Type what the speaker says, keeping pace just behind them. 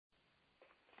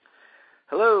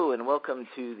Hello and welcome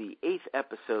to the 8th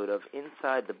episode of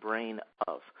Inside the Brain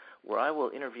of, where I will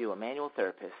interview a manual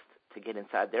therapist to get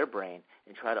inside their brain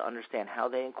and try to understand how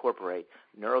they incorporate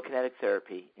neurokinetic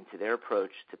therapy into their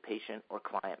approach to patient or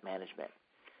client management.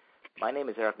 My name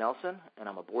is Eric Nelson, and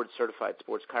I'm a board-certified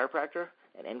sports chiropractor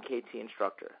and NKT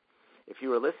instructor. If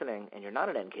you are listening and you're not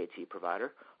an NKT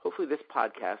provider, hopefully this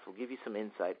podcast will give you some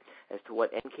insight as to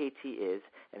what NKT is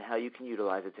and how you can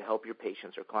utilize it to help your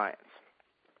patients or clients.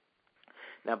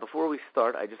 Now, before we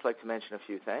start, I'd just like to mention a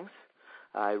few things.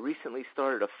 I recently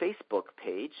started a Facebook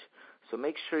page, so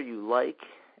make sure you like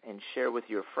and share with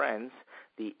your friends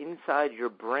the Inside Your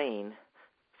Brain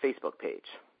Facebook page.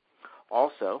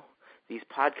 Also, these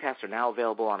podcasts are now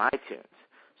available on iTunes,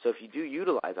 so if you do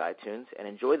utilize iTunes and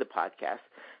enjoy the podcast,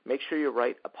 make sure you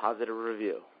write a positive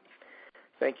review.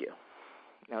 Thank you.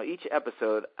 Now, each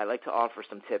episode, I like to offer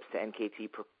some tips to NKT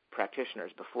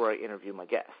practitioners before I interview my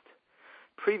guest.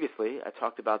 Previously, I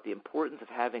talked about the importance of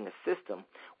having a system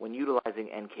when utilizing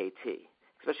NKT,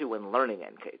 especially when learning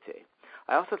NKT.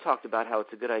 I also talked about how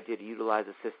it's a good idea to utilize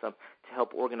a system to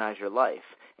help organize your life,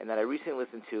 and that I recently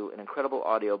listened to an incredible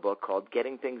audiobook called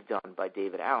Getting Things Done by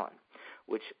David Allen,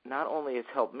 which not only has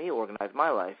helped me organize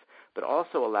my life, but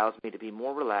also allows me to be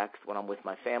more relaxed when I'm with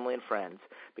my family and friends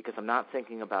because I'm not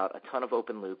thinking about a ton of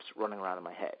open loops running around in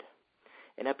my head.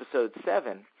 In episode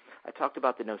 7, I talked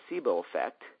about the nocebo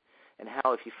effect, and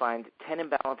how if you find 10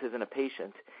 imbalances in a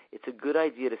patient, it's a good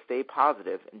idea to stay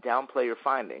positive and downplay your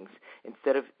findings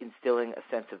instead of instilling a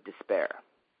sense of despair.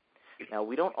 Now,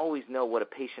 we don't always know what a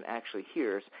patient actually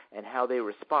hears and how they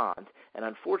respond, and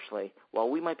unfortunately, while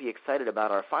we might be excited about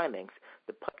our findings,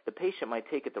 the patient might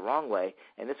take it the wrong way,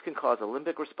 and this can cause a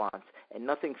limbic response, and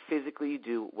nothing physically you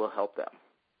do will help them.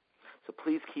 So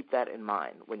please keep that in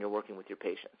mind when you're working with your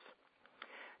patients.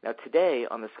 Now, today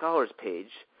on the Scholars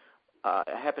page, I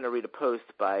happened to read a post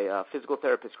by physical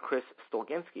therapist Chris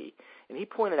Stolginski, and he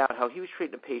pointed out how he was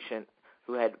treating a patient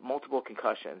who had multiple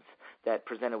concussions that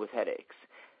presented with headaches.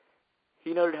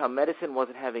 He noted how medicine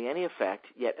wasn't having any effect,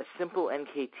 yet a simple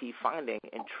NKT finding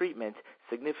and treatment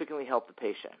significantly helped the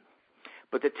patient.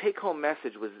 But the take-home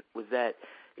message was that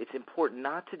it's important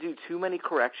not to do too many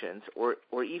corrections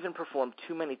or even perform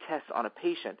too many tests on a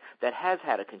patient that has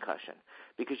had a concussion,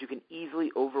 because you can easily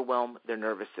overwhelm their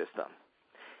nervous system.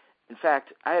 In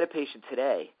fact, I had a patient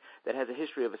today that has a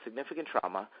history of a significant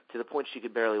trauma to the point she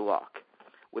could barely walk.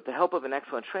 With the help of an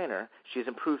excellent trainer, she has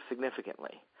improved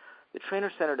significantly. The trainer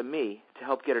sent her to me to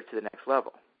help get her to the next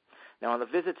level. Now, on the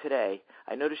visit today,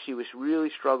 I noticed she was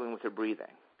really struggling with her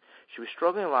breathing. She was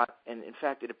struggling a lot, and in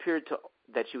fact, it appeared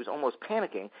that she was almost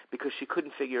panicking because she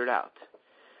couldn't figure it out.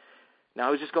 Now,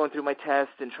 I was just going through my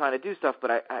test and trying to do stuff,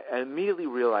 but I immediately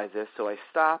realized this, so I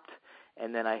stopped,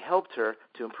 and then I helped her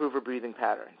to improve her breathing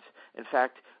patterns. In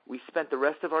fact, we spent the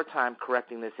rest of our time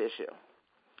correcting this issue.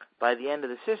 By the end of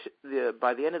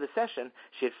the session,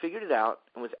 she had figured it out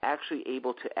and was actually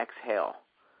able to exhale.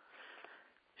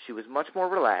 She was much more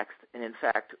relaxed and, in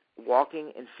fact,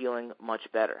 walking and feeling much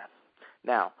better.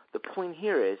 Now, the point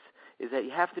here is that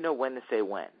you have to know when to say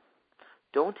when.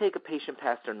 Don't take a patient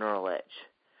past their neural edge.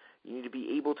 You need to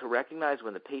be able to recognize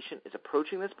when the patient is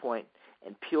approaching this point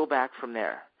and peel back from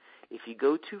there. If you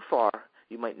go too far,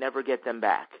 you might never get them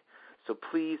back. So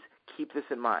please keep this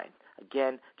in mind.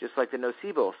 Again, just like the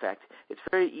nocebo effect, it's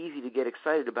very easy to get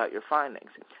excited about your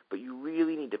findings, but you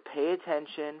really need to pay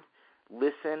attention,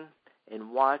 listen,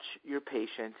 and watch your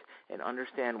patient and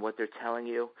understand what they're telling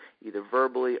you, either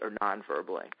verbally or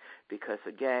non-verbally. Because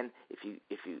again,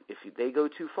 if they go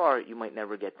too far, you might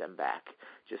never get them back.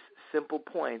 Just simple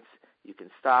points. You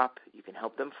can stop, you can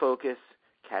help them focus,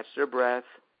 catch their breath,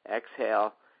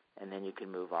 exhale, and then you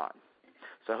can move on.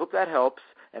 So I hope that helps,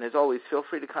 and as always, feel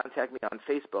free to contact me on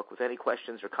Facebook with any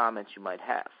questions or comments you might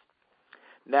have.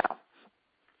 Now,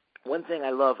 one thing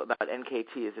I love about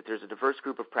NKT is that there's a diverse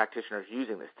group of practitioners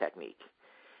using this technique.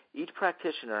 Each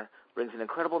practitioner brings an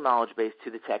incredible knowledge base to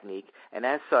the technique, and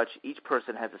as such, each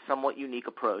person has a somewhat unique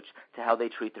approach to how they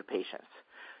treat their patients.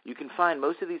 You can find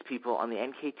most of these people on the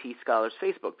NKT Scholars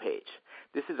Facebook page.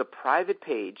 This is a private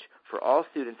page for all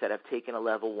students that have taken a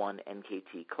Level 1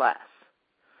 NKT class.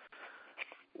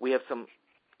 We have some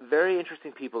very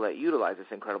interesting people that utilize this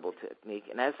incredible technique,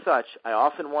 and as such, I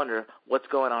often wonder what's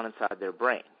going on inside their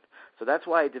brain. So that's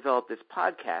why I developed this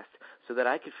podcast, so that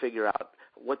I could figure out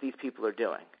what these people are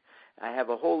doing. I have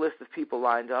a whole list of people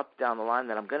lined up down the line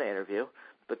that I'm going to interview,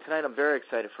 but tonight I'm very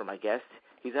excited for my guest.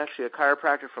 He's actually a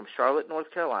chiropractor from Charlotte, North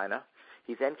Carolina.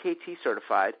 He's NKT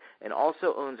certified and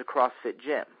also owns a CrossFit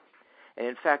gym. And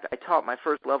in fact, I taught my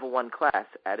first Level 1 class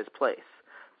at his place.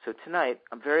 So tonight,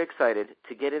 I'm very excited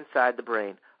to get inside the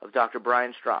brain of Dr.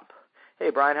 Brian Strump. Hey,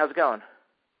 Brian, how's it going?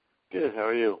 Good. How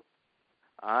are you?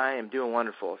 I am doing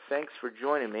wonderful. Thanks for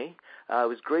joining me. It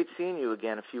was great seeing you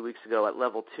again a few weeks ago at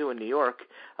Level 2 in New York.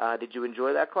 Did you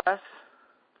enjoy that class?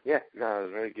 Yeah, no, it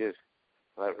was very good.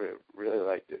 I really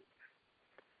liked it.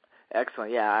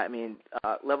 Excellent. Yeah, I mean,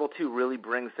 Level 2 really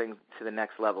brings things to the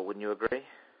next level. Wouldn't you agree?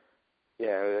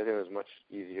 Yeah, I think it was much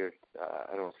easier.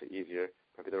 I don't want to say easier,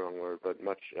 might be the wrong word, but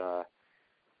much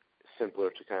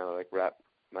simpler to kind of like wrap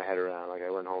my head around. Like I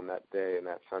went home that day and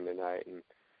that Sunday night and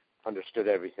understood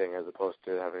everything as opposed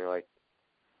to having to like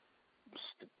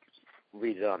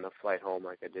read it on the flight home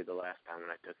like I did the last time when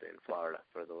I took it in Florida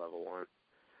for the Level 1.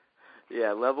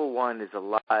 Yeah, Level 1 is a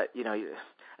lot. You know,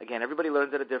 again, everybody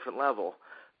learns at a different level.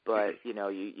 But, you know,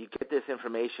 you get this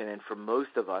information, and for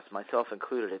most of us, myself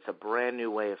included, it's a brand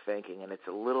new way of thinking, and it's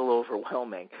a little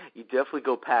overwhelming. You definitely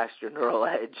go past your neural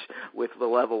edge with the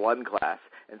Level 1 class,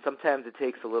 and sometimes it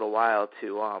takes a little while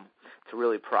to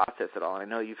really process it all. And I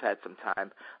know you've had some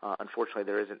time. Unfortunately,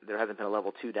 there hasn't been a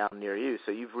Level 2 down near you,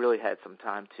 so you've really had some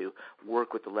time to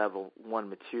work with the Level 1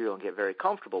 material and get very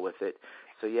comfortable with it.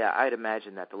 So, yeah, I'd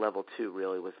imagine that the Level 2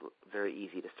 really was very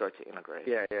easy to start to integrate.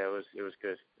 Yeah, it was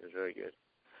good. It was very good.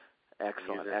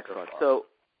 Excellent.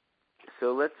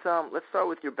 So let's start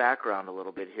with your background a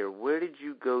little bit here. Where did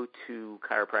you go to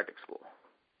chiropractic school?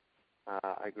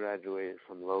 I graduated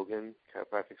from Logan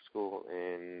Chiropractic School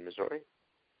in Missouri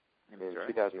in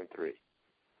 2003.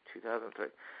 2003.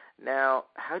 Now,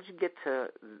 how'd you get to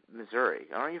Missouri?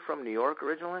 Aren't you from New York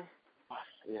originally?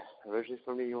 Yeah, originally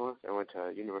from New York. I went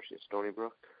to University of Stony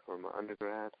Brook for my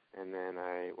undergrad, and then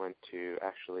I went to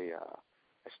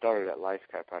I started at Life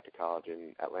Chiropractic College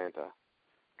in Atlanta,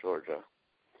 Georgia,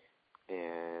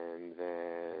 and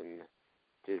then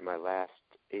did my last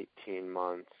 18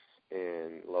 months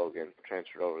in Logan,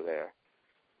 transferred over there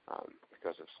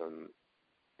because of some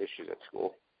issues at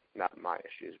school. Not my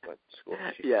issues, but school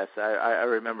issues. Yes, I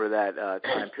remember that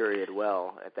time period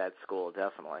well at that school,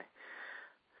 definitely.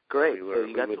 Great. So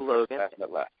you got to Logan.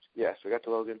 Yes, we got to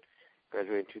Logan,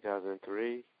 graduated in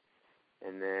 2003,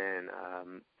 and then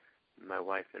my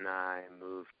wife and I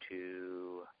moved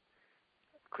to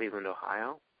Cleveland,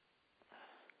 Ohio,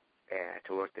 and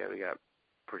to work there. We got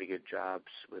pretty good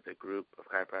jobs with a group of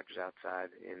chiropractors outside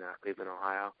in Cleveland,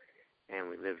 Ohio, and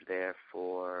we lived there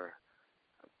for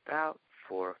about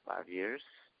 4 or 5 years.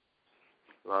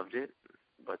 Loved it,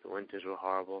 but the winters were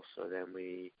horrible, so then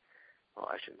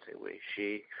I shouldn't say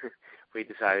she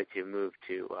decided to move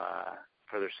to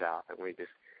further south, and we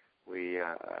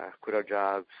quit our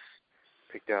jobs,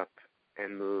 picked up,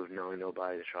 and moved, knowing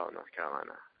nobody, to Charlotte, North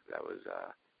Carolina. That was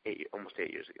almost 8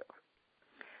 years ago.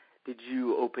 Did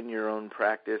you open your own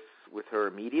practice with her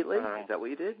immediately? Is that what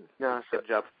you did? No.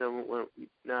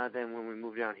 Then when we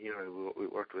moved down here, we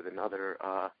worked with another.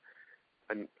 I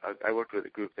worked with a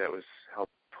group that was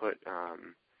helped put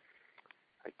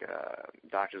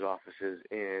doctors' offices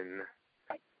in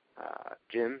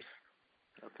gyms.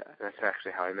 Okay. And that's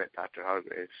actually how I met Dr.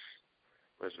 Hargraves.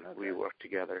 We worked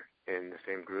together in the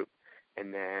same group.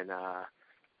 And then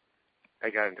I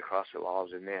got into CrossFit while I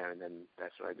was in there, and then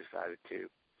that's when I decided to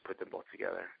put them both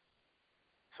together.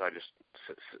 So I just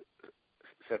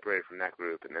separated from that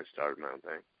group and then started my own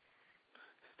thing.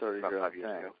 Started your own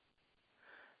thing.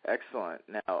 Excellent.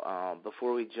 Now,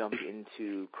 before we jump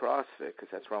into CrossFit, because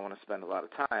that's where I want to spend a lot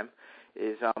of time,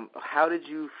 is how did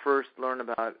you first learn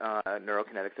about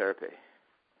neurokinetic therapy?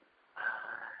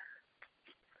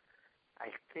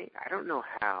 I don't know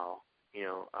how.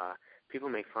 People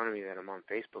make fun of me that I'm on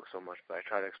Facebook so much, but I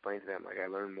try to explain to them, like, I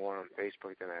learn more on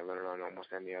Facebook than I learn on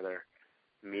almost any other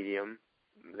medium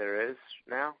there is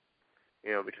now,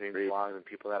 between blogs and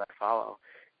people that I follow.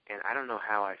 And I don't know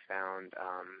how I found,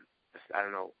 I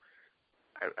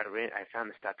found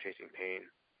the Stop Chasing Pain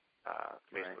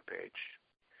Facebook page,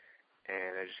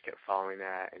 and I just kept following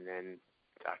that, and then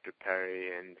Dr.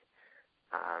 Perry, and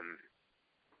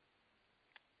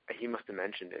he must have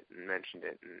mentioned it, and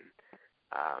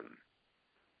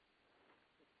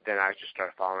then I just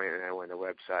started following it, and I went to the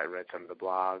website, read some of the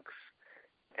blogs,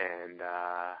 and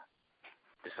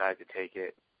decided to take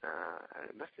it.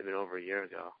 It must have been over a year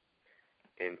ago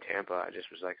in Tampa. I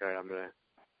just was like, all right, I'm gonna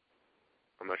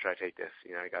try to take this.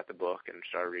 I got the book and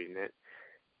started reading it,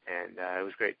 and it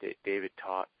was great. David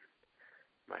taught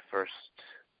my first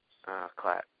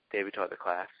class. David taught the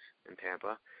class in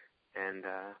Tampa, and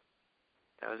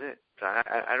that was it. So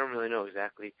I don't really know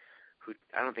exactly who.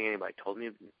 I don't think anybody told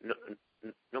me.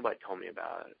 Nobody told me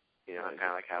about it. Kind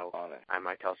of like how I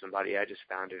might tell somebody. I just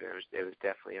found it. It was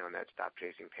definitely on that Stop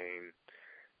Chasing Pain,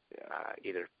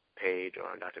 either page or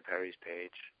on Dr. Perry's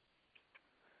page.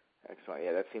 Excellent.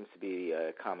 Yeah, that seems to be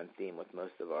a common theme with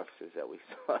most of us is that we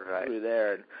saw Right. through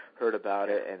there and heard about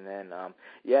it. And then,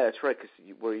 yeah, that's right, because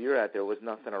where you're at, there was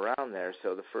nothing around there.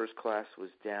 So the first class was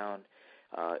down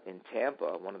in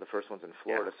Tampa, one of the first ones in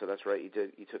Florida. Yeah. So that's right,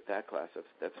 you took that class.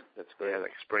 That's great. Yeah,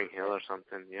 like Spring Hill or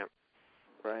something. Yep.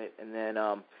 Right. And then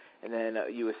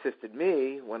you assisted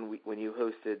me when you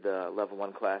hosted the level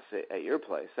 1 class at your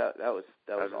place. That was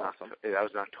awesome. That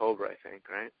was in October, I think,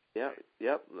 right?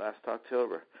 Yep, last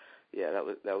October. Yeah, that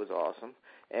was awesome.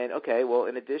 And okay, well,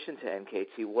 in addition to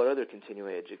NKT, what other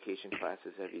continuing education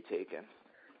classes have you taken?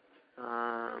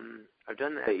 I've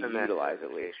done the that you FMS utilize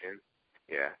certification.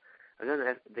 Yeah, I've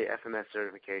done the FMS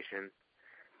certification.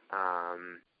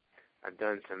 I've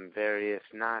done some various,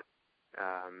 not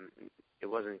it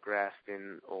wasn't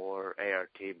Graston or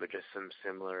ART, but just some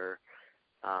similar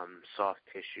soft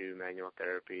tissue manual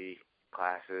therapy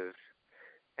classes,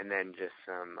 and then just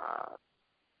some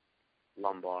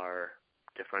lumbar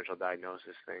differential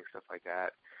diagnosis things, stuff like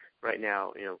that. Right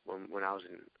now, when I was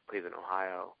in Cleveland,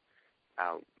 Ohio,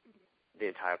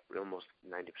 almost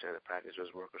 90% of the practice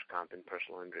was workers' comp and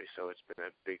personal injury, so it's been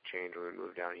a big change when we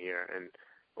moved down here, and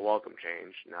a welcome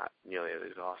change, not nearly as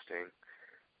exhausting.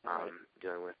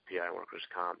 Dealing with PI and workers'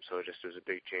 comp, so it was a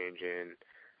big change in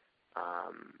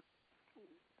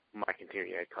my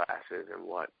continuing ed classes and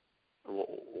what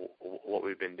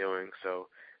we've been doing. So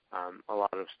a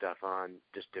lot of stuff on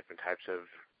just different types of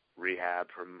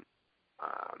rehab, from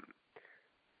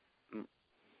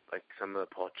like some of the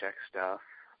Paul Chek stuff.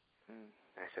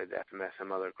 I said FMS,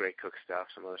 some other Great Cook stuff,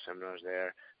 some other seminars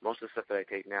there. Most of the stuff that I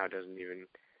take now doesn't even,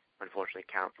 unfortunately,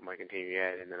 count for my continuing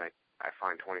ed, and then I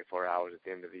find 24 hours at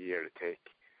the end of the year to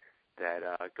take that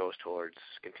goes towards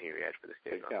continuing ed for the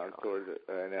state. It counts towards it.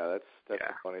 I know, that's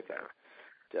a funny thing.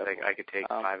 Like I could take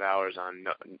 5 hours on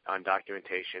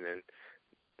documentation and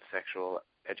sexual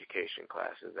education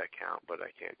classes that count, but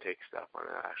I can't take stuff on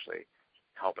that actually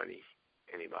help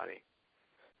anybody.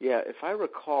 Yeah, if I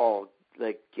recall,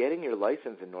 like getting your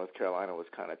license in North Carolina was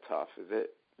kind of tough. Is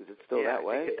it still that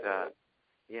way? I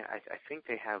think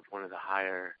they have one of the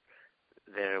higher.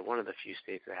 They're one of the few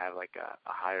states that have like a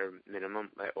higher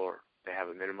minimum, or they have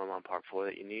a minimum on Part 4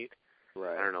 that you need.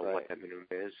 Right. I don't know what that minimum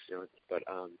is, but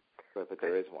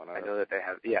there is one. I know that they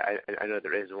have. Yeah, I know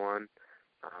there is one.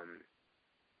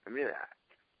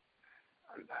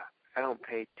 I don't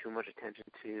pay too much attention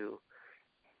to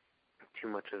too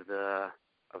much of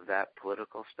that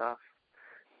political stuff.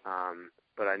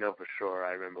 But I know for sure.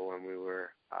 I remember when we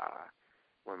were.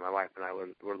 When my wife and I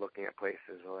were looking at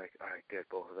places, we're like, all right, good,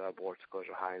 both of our board scores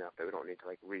are high enough that we don't need to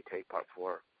like retake Part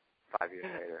 4 5 years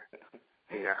later,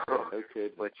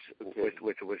 which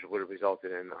would have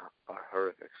resulted in a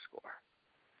horrific score.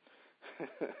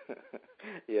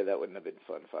 Yeah, that wouldn't have been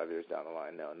fun 5 years down the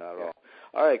line. No, not at all.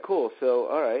 All right, cool. So,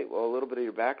 all right, well, a little bit of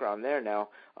your background there now.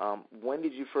 When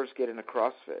did you first get into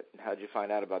CrossFit, and how did you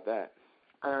find out about that?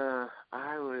 My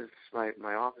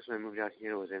office when I moved out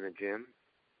here was in a gym.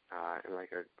 In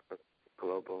like a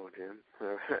global gym,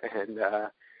 and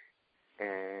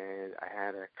I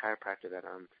had a chiropractor that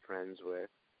I'm friends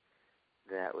with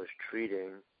that was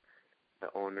treating the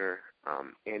owner,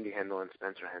 Andy Hendel and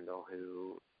Spencer Hendel,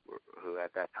 who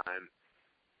at that time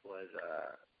was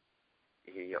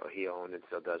he owned and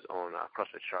still does own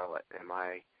CrossFit Charlotte, and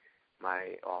my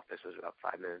office was about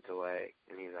 5 minutes away,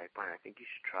 and he's like, Brian, I think you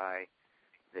should try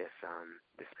this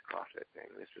CrossFit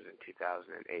thing. This was in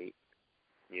 2008.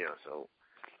 So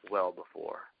well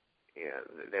before.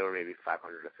 There were maybe 500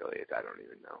 affiliates. I don't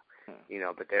even know.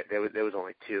 But there was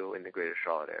only 2 in the greater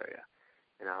Charlotte area.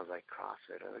 And I was like,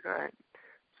 CrossFit. I was like, all right.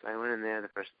 So I went in there the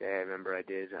first day. I remember I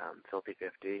did Filthy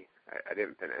 50. I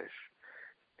didn't finish.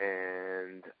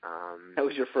 And that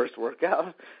was your first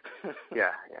workout?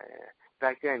 Yeah.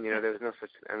 Back then, there was no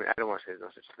such. I mean, I don't want to say there's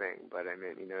no such thing, but I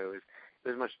mean, it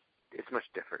was much. It's much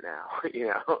different now,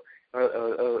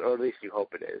 or at least you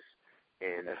hope it is.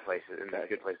 In the places, in the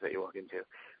good place that you walk into.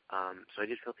 So I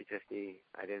did Filthy 50.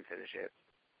 I didn't finish it.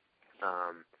 I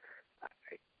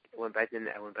went back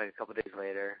a couple of days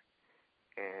later,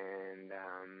 and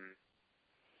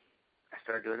I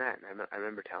started doing that. And I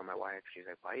remember telling my wife, she's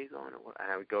like, "Why are you going to work?" And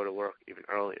I would go to work even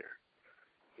earlier.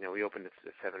 We opened at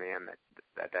 7 a.m. at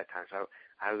that time, so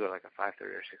I would go to like a 5:30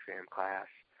 or 6 a.m. class,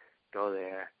 go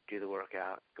there, do the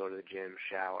workout, go to the gym,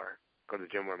 shower, go to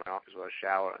the gym where my office was,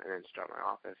 shower, and then start my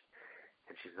office.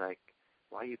 And she's like,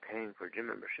 why are you paying for a gym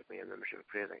membership when you have membership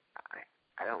free? I was like,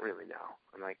 I don't really know.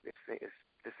 I'm like, this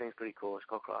thing's pretty cool. It's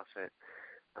called CrossFit.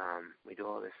 We do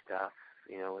all this stuff,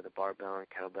 with a barbell and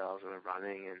kettlebells, and we're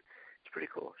running, and it's pretty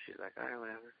cool. She's like, all right,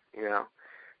 whatever,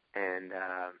 And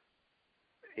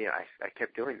I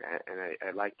kept doing that, and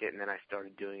I liked it, and then I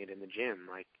started doing it in the gym,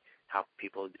 like how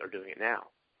people are doing it now.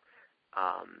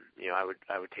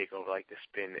 I would take over like the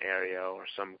spin area or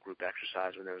some group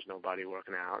exercise when there was nobody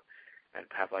working out. I'd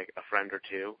have like a friend or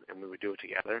two, and we would do it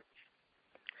together.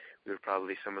 We were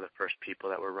probably some of the first people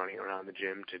that were running around the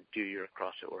gym to do your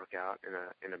CrossFit workout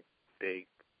in a big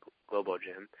Globo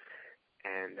gym,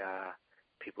 and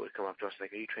people would come up to us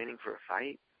like, "Are you training for a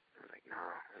fight?" I was like, "No,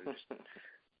 I'm just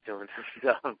doing some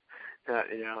stuff,"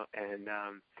 And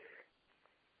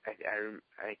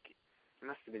I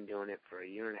must have been doing it for a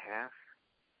year and a half.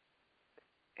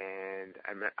 And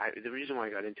the reason why I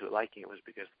got into it, liking it, was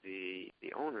because the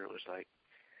owner was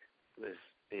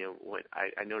when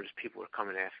I noticed people were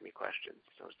coming and asking me questions.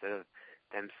 So instead of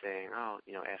them saying,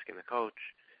 asking the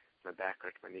coach, my back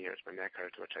hurts, my knee hurts, my neck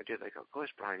hurts, which I did, like, of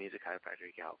course, Brian, he's a chiropractor,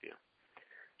 he can help you.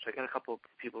 So I got a couple of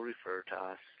people referred to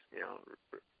us,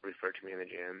 referred to me in the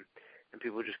gym, and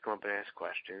people would just come up and ask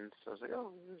questions. So I was like,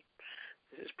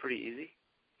 this is pretty easy.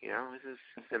 This is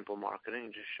simple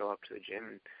marketing. Just show up to the gym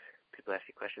and people ask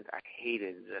you questions. I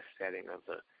hated the setting of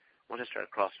once I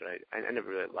started CrossFit, I never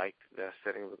really liked the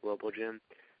setting of the Global Gym,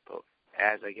 but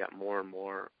as I got more and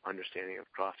more understanding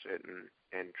of CrossFit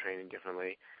and training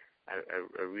differently, I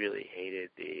really hated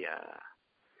the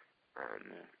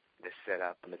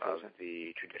setup of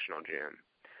the traditional gym,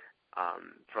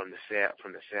 from the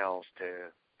sales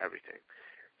to everything.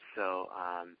 So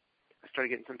I started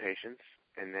getting some patients,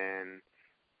 and then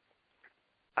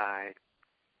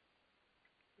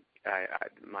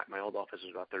my old office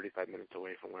was about 35 minutes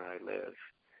away from where I live,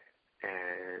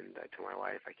 and I told my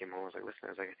wife, I came home, I was like, listen,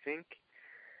 I think,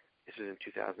 this was in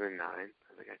 2009, I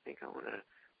was like, I think I want to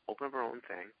open up our own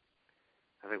thing.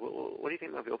 I was like, what do you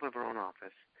think about if we open up our own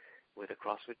office with a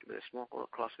small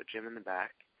CrossFit gym in the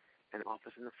back and an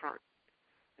office in the front?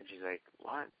 And she's like,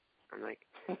 what? I'm like,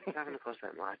 it's not going to cost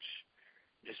that much.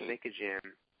 Just make a gym.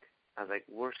 I was like,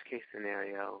 worst case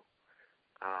scenario,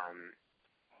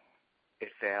 it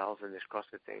fails and this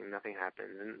CrossFit thing, nothing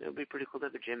happens, and it'll be pretty cool to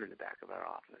have a gym in the back of our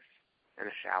office and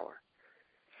a shower.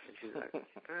 And she's like,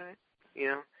 all right.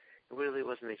 It really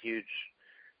wasn't a huge,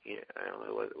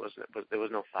 there was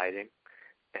no fighting.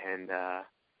 And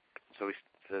so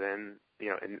then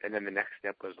the next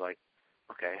step was like,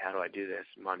 okay, how do I do this?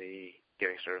 Money,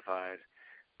 getting certified,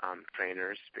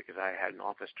 trainers, because I had an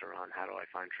office to run. How do I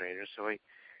find trainers? So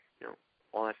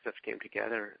all that stuff came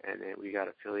together, and then we got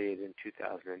affiliated in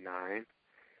 2009,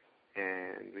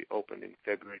 and we opened in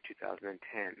February 2010.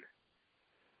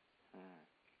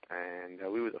 And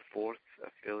we were the fourth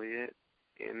affiliate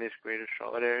in this greater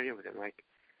Charlotte area within like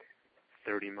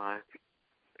 30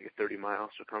 mile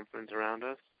circumference around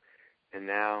us. And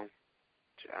now,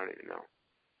 I don't even know,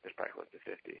 there's probably close to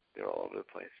 50. They're all over the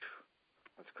place.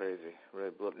 That's crazy. Really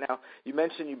blew up. Now, you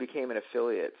mentioned you became an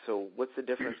affiliate. So what's the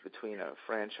difference between a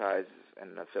franchise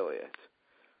and an affiliate?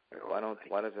 Why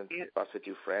doesn't CrossFit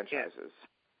do franchises?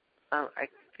 I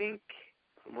think,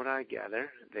 from what I gather,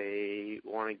 they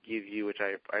want to give you, which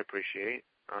I appreciate,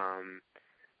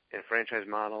 in a franchise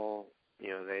model,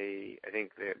 I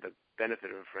think the benefit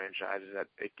of a franchise is that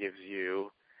it gives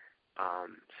you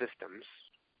systems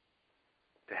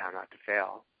to how not to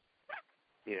fail,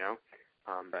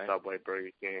 Right. Subway,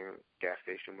 Burger King, gas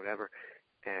station, whatever.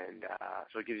 And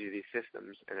so it gives you these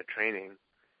systems and a training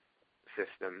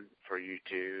system for you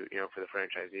to, for the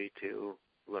franchisee to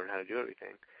learn how to do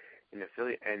everything. An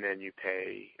affiliate, and then you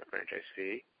pay a franchise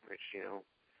fee, which, 10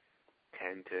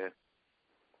 to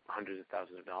hundreds of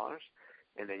thousands of dollars,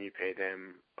 and then you pay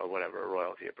them a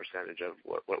royalty, a percentage of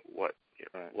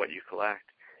what you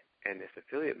collect. And this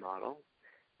affiliate model,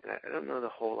 and I don't know the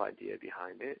whole idea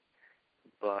behind it,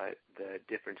 but the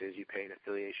difference is you pay an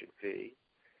affiliation fee,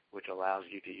 which allows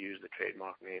you to use the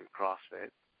trademark name CrossFit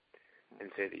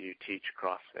and say that you teach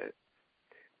CrossFit.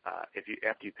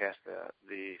 After you pass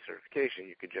the certification,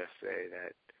 you could just say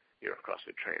that you're a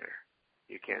CrossFit trainer.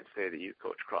 You can't say that you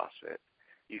coach CrossFit.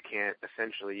 You can't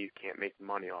make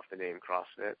money off the name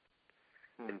CrossFit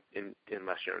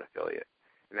unless you're an affiliate,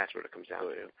 and that's what it comes down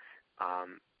to.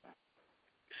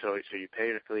 So you pay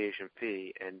an affiliation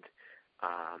fee, and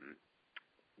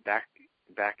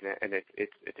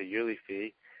it's a yearly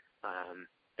fee.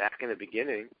 Back in the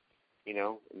beginning, in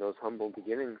those humble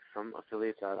beginnings, some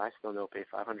affiliates that I still know pay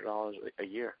 $500 a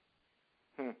year.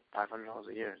 $500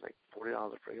 a year is like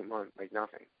 $40 a friggin' month, like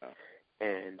nothing. Oh.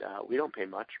 And we don't pay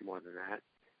much more than that,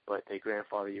 but they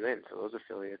grandfather you in. So those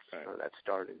affiliates that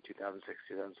started in 2006,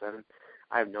 2007,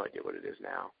 I have no idea what it is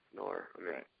now,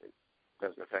 it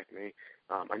doesn't affect me.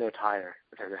 I know it's higher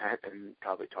than that, and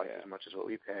probably twice as much as what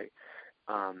we pay.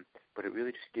 But it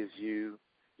really just gives you,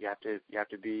 you have to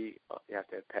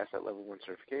pass that level 1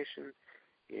 certification,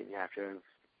 and you have to have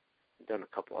done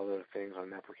a couple other things on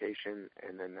an application,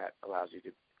 and then that allows you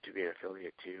to be an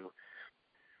affiliate to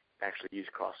actually use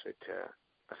CrossFit to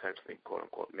essentially quote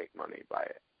unquote make money by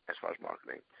it as far as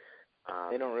marketing.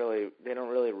 They don't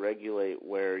really regulate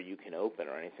where you can open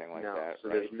or anything like that. So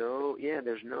right?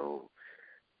 there's no.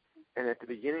 And at the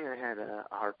beginning, I had a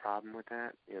hard problem with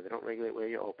that. They don't regulate where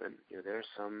you open. There are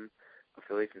some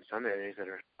affiliates in some areas that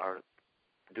are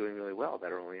doing really well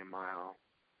that are only a mile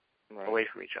away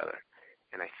from each other.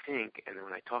 And I think, and then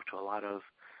when I talk to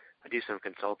I do some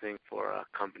consulting for a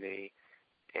company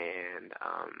and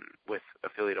with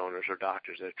affiliate owners or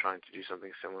doctors that are trying to do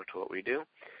something similar to what we do.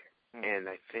 And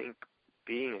I think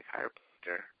being a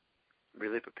chiropractor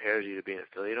really prepares you to be an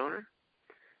affiliate owner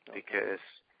because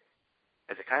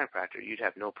as a chiropractor, you'd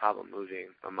have no problem moving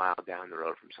a mile down the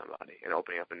road from somebody and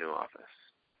opening up a new office.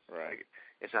 Right. Like,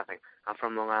 it's nothing. I'm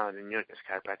from Long Island, and New York, as a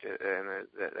chiropractor, and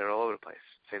they're all over the place.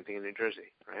 Same thing in New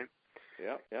Jersey, right?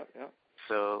 Yeah.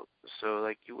 So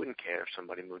like, you wouldn't care if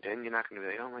somebody moved in. You're not going to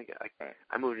be like, oh my God. Like,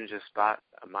 I moved into a spot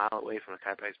a mile away from a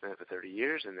chiropractor's been there for 30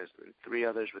 years, and there's 3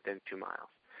 others within 2 miles.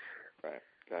 Right.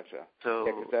 Gotcha. So,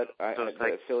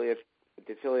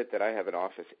 the affiliate that I have an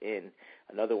office in,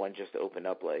 another one just opened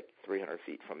up like 300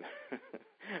 feet from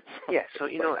yeah. So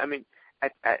I mean,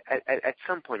 at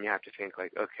some point you have to think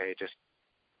like, okay, just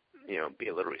be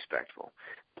a little respectful.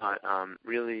 But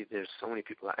really, there's so many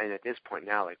people, and at this point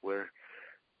now, like we're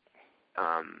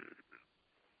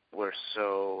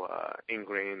so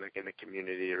ingrained like in the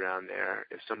community around there.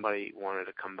 If somebody wanted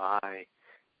to come by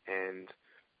and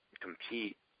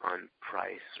compete on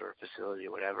price or facility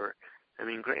or whatever, I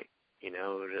mean, great. It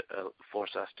would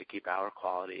force us to keep our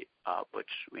quality up, which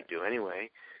we do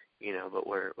anyway. But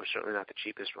we're certainly not the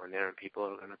cheapest one there, and people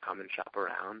are going to come and shop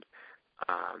around.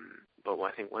 But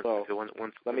I think once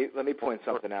let me point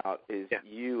something out.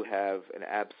 You have an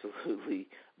absolutely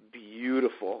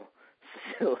beautiful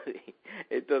facility.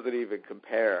 It doesn't even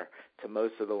compare to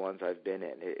most of the ones I've been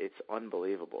in. It's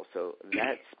unbelievable. So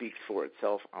that speaks for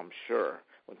itself, I'm sure,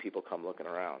 when people come looking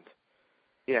around.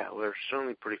 Yeah, we're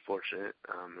certainly pretty fortunate.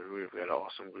 We've got an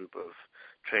awesome group of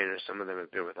trainers. Some of them have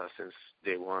been with us since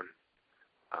day one.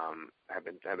 Have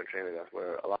been training with us.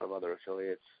 Where a lot of other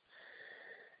affiliates,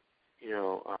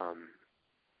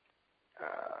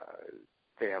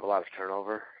 they have a lot of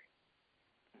turnover.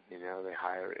 They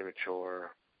hire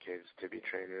immature kids to be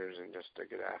trainers and just a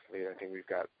good athlete. I think we've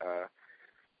got, our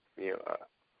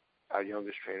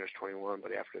youngest trainer is 21,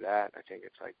 but after that, I think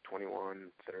it's like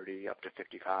 21, 30, up to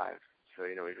 55. So,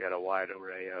 we've got a wide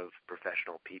array of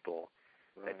professional people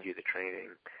that do the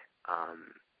training.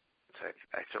 So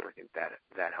I certainly think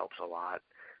that helps a lot.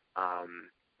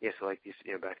 So like this,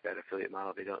 back to that affiliate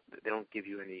model, they don't give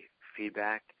you any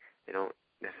feedback. They don't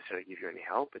necessarily give you any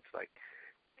help. It's like,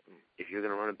 if you're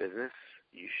going to run a business,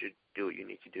 you should do what you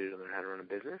need to do to learn how to run a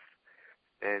business,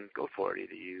 and go for it.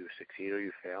 Either you succeed or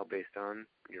you fail based on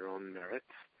your own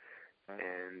merits.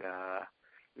 And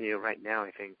right now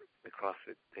I think the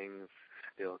CrossFit thing's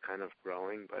still kind of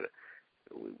growing, but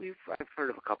I've heard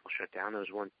of a couple shut down. There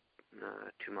was one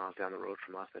 2 miles down the road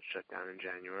from us that shut down in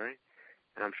January,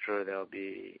 and I'm sure there'll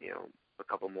be a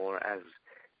couple more as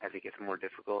it gets more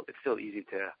difficult. It's still easy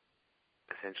to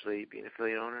essentially be an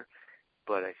affiliate owner,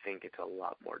 but I think it's a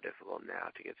lot more difficult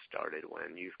now to get started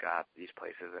when you've got these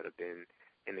places that have been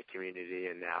in the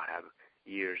community and now have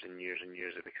years and years and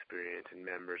years of experience and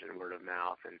members and word of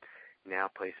mouth, and now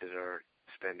places are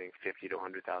spending $50,000 to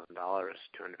 $100,000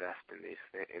 to invest in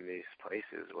these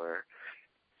places, where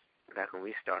back when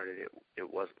we started, it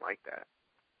wasn't like that.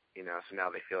 So now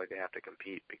they feel like they have to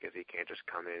compete because you can't just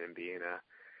come in and be in a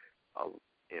 1,000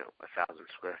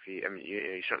 square feet. I mean,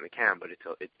 you certainly can, but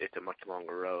it's a much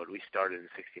longer road. We started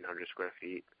in 1,600 square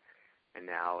feet, and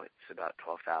now it's about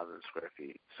 12,000 square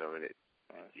feet. So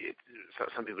so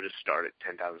some people just start at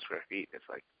 10,000 square feet. It's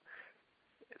like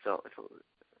it's a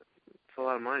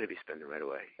lot of money to be spending right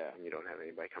away, and you don't have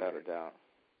anybody coming in. Without a doubt.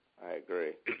 I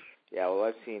agree. Yeah, well,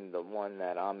 I've seen the one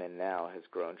that I'm in now has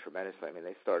grown tremendously. I mean,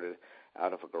 they started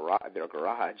out of their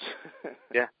garage.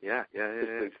 Yeah.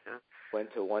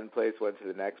 Went to one place, went to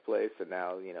the next place, and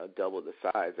now doubled the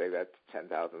size. They got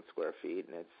 10,000 square feet,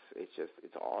 and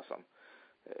it's awesome.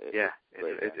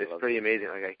 It's pretty amazing.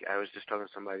 Like I was just talking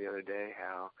to somebody the other day,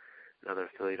 how another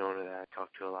affiliate owner that I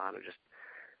talked to a lot of, just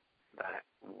about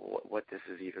what this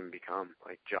has even become,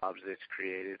 like jobs that it's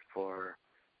created for,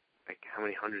 like how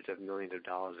many hundreds of millions of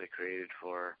dollars it created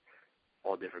for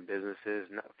all different businesses.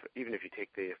 Even if you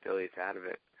take the affiliates out of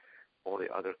it, all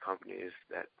the other companies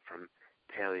that, from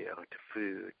paleo to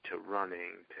food to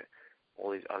running to all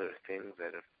these other things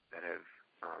that have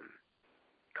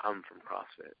come from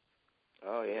CrossFit.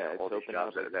 Oh yeah, all it's these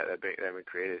jobs that have been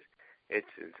created. It's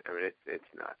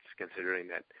nuts, considering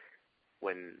that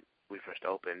when we first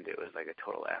opened, it was like a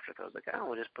total afterthought. It was like, oh,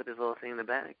 we'll just put this little thing in the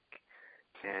back,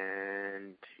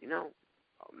 and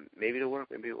maybe it'll work,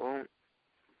 maybe it won't.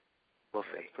 We'll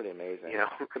see. It's pretty amazing.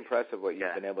 It's impressive what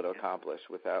you've been able to accomplish,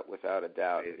 without a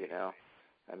doubt.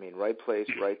 I mean, right place,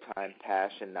 right time,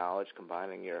 passion, knowledge,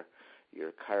 combining your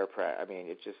chiropractic. I mean,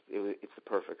 it's the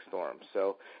perfect storm.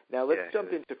 So now let's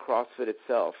jump into CrossFit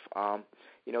itself.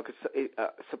 Because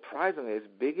surprisingly, as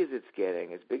big as it's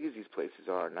getting, as big as these places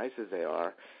are, nice as they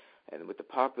are, and with the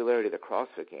popularity of the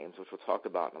CrossFit Games, which we'll talk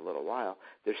about in a little while,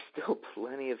 there's still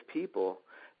plenty of people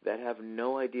that have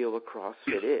no idea what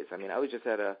CrossFit is. I mean, I was just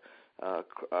at a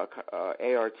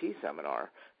ART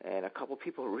seminar, and a couple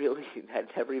people really had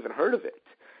never even heard of it,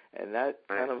 and that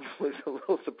kind of was a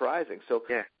little surprising. So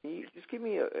can you just give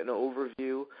me an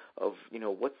overview of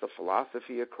what's the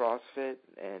philosophy of CrossFit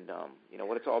and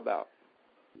what it's all about?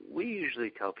 We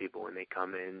usually tell people when they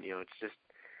come in,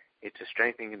 it's a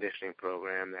strength and conditioning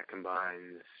program that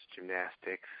combines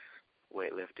gymnastics,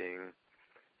 weightlifting,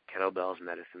 kettlebells,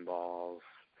 medicine balls,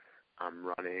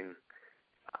 running,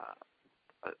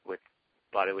 with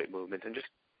bodyweight movements, and just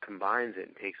combines it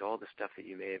and takes all the stuff that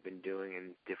you may have been doing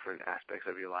in different aspects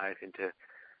of your life into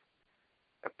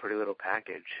a pretty little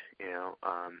package.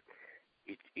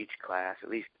 Each class, at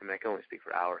least, I can only speak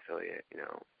for our affiliate,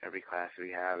 every class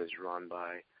we have is run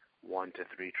by 1 to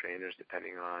 3 trainers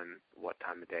depending on what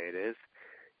time of day it is,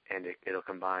 and it'll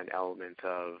combine elements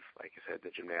of, like I said, the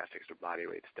gymnastics or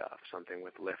bodyweight stuff, something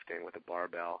with lifting with a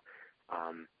barbell.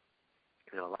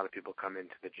 A lot of people come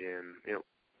into the gym,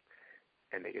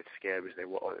 and they get scared because they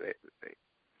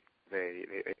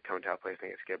come into our place and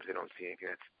they get scared because they don't see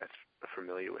anything that's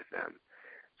familiar with them.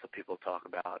 So people talk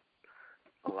about,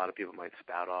 a lot of people might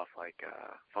spout off like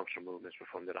functional movements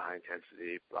performed at a high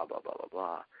intensity, blah, blah, blah, blah,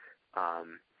 blah.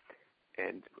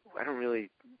 And I don't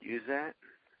really use that.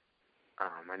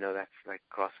 I know that's like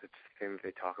CrossFit's thing that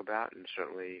they talk about, and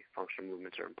certainly functional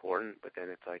movements are important, but then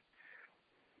it's like,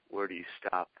 where do you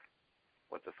stop?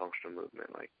 What's a functional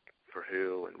movement? Like, for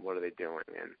who and what are they doing?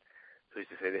 And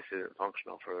who's to say this isn't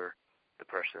functional for the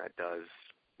person that does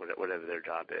whatever their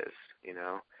job is,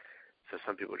 So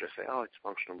some people just say, oh, it's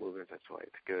functional movements, that's why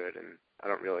it's good. And I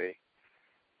don't really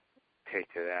take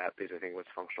to that, because I think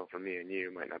what's functional for me and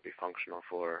you might not be functional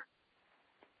for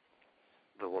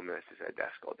the woman that sits at a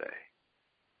desk all day.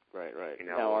 Right.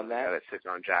 Now on that, that sits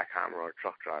on a jackhammer or a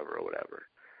truck driver or whatever.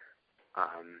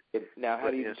 Now,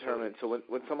 how do you determine? So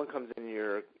when someone comes in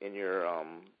your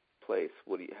place,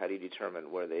 how do you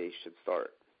determine where they should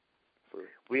start?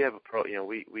 We have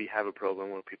we have a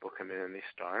program where people come in and they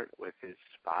start with its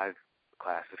 5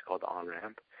 classes called the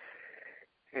On-Ramp,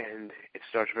 and it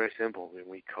starts very simple. When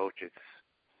we coach,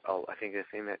 I think the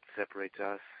thing that separates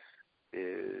us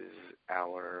is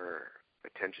our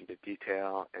attention to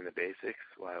detail and the basics.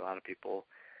 Why a lot of people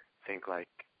think like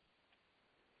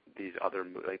these other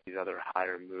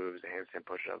higher moves, the handstand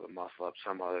push-up, the muscle-up,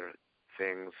 some other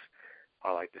things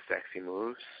are like the sexy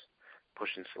moves,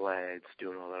 pushing sleds,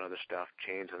 doing all that other stuff,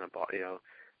 chains on a bar,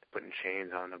 putting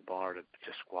chains on a bar to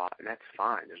squat, and that's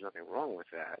fine. There's nothing wrong with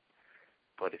that.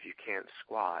 But if you can't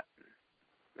squat,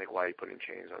 like, why are you putting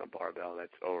chains on a barbell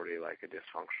that's already like a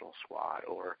dysfunctional squat,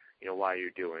 or why are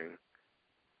you doing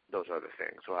those other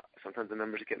things? So sometimes the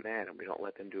members get mad and we don't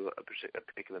let them do a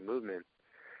particular movement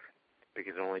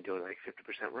because they're only doing like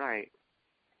 50% right.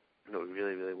 But we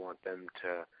really, really want them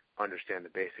to understand the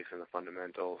basics and the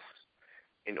fundamentals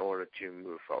in order to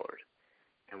move forward.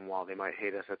 And while they might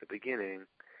hate us at the beginning,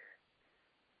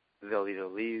 they'll either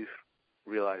leave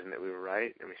realizing that we were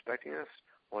right and respecting us,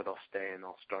 or they'll stay and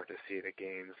they'll start to see the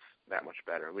gains that much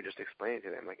better. And we just explain it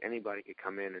to them. Like, anybody could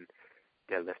come in and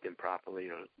deadlift improperly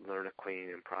or learn a clean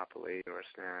improperly or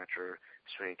a snatch or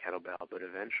swing a kettlebell, but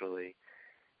eventually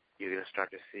you're going to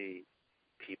start to see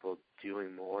people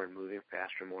doing more and moving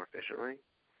faster and more efficiently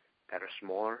that are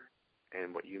smaller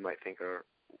and what you might think are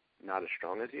not as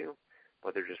strong as you,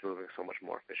 but they're just moving so much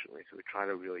more efficiently. So we try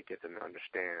to really get them to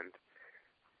understand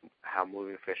how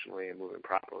moving efficiently and moving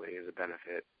properly is a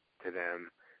benefit to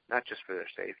them, not just for their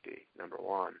safety, number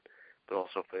one, but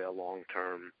also for their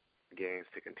long-term gains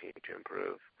to continue to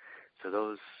improve. So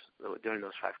during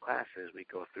those 5 classes, we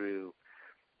go through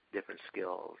different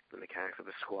skills, the mechanics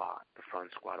of a squat, the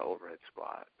front squat, overhead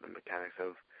squat, the mechanics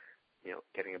of,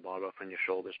 getting a barbell from your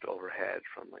shoulders to overhead,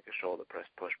 from like a shoulder press,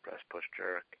 push,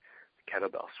 jerk,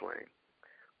 kettlebell swing,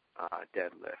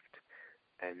 deadlift,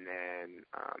 and then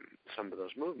some of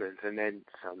those movements, and then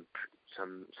some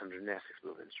gymnastics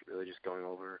movements, really just going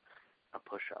over a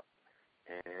push-up.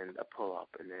 and a pull-up,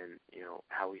 and then,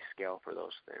 how we scale for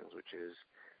those things, which is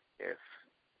if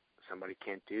somebody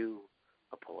can't do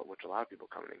a pull-up, which a lot of people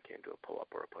come in and can't do a pull-up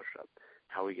or a push-up,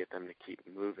 how we get them to keep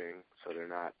moving so they're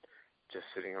not just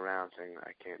sitting around saying,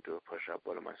 I can't do a push-up,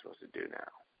 what am I supposed to do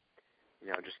now?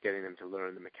 Just getting them to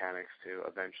learn the mechanics to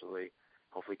eventually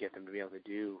hopefully get them to be able to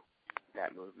do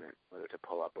that movement, whether it's a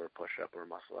pull-up or a push-up or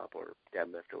a muscle-up or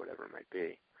deadlift or whatever it might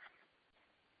be.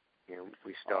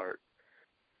 We start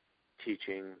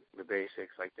teaching the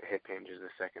basics, like the hip hinge is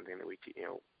the second thing that we teach.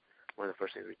 One of the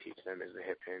first things we teach them is the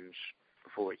hip hinge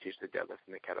before we teach the deadlift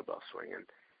and the kettlebell swing. And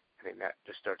I think that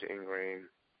just starts to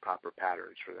ingrain proper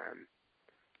patterns for them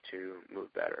to move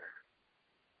better.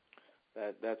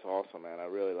 That's awesome, man.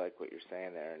 I really like what you're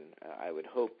saying there, and I would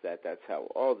hope that that's how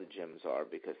all the gyms are,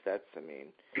 because that's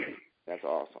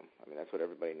awesome. That's what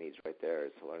everybody needs right there,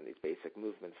 is to learn these basic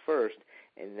movements first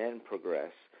and then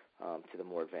progress to the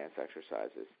more advanced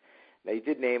exercises. Now, you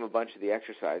did name a bunch of the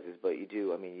exercises, but you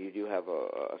do have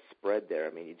a spread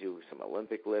there. You do some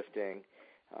Olympic lifting,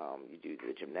 you do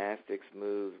the gymnastics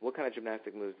moves. What kind of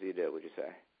gymnastic moves do you do, would you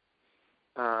say?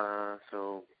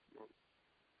 So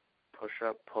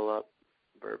push-up, pull-up,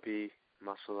 burpee,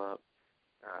 muscle-up,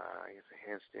 I guess a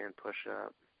handstand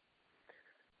push-up,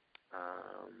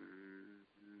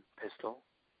 pistol,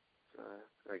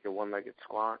 like a one-legged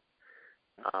squat.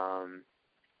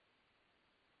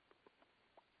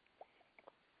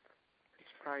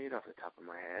 It's probably off the top of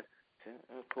my head.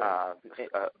 Oh, cool.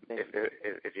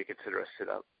 If you consider a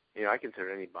sit-up, I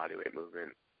consider any bodyweight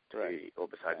movement to be, or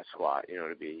besides a squat,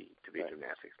 to be a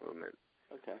gymnastics movement.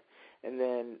 Okay, and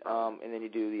then you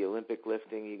do the Olympic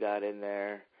lifting you got in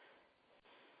there.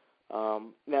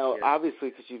 Now,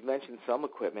 obviously, because you've mentioned some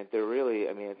equipment, they're really,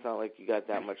 it's not like you got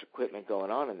that much equipment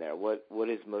going on in there. What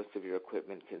does most of your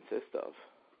equipment consist of?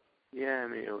 Yeah,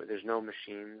 there's no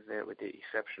machines there, with the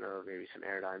exception of maybe some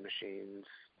Airdyne machines,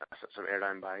 some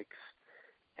Airdyne bikes,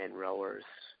 and rowers.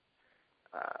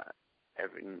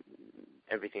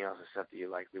 Everything else is stuff that you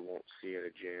likely won't see at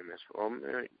a gym.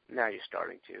 Now you're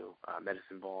starting to.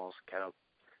 Medicine balls,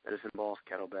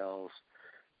 kettlebells,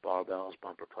 barbells,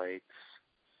 bumper plates.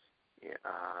 Yeah,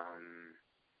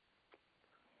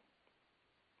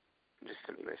 just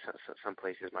some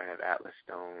places might have Atlas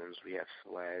stones. We have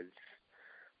sleds,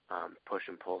 push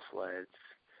and pull sleds,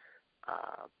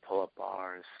 pull-up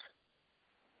bars.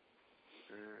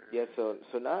 Yeah, so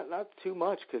not too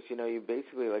much, because you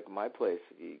basically, like my place,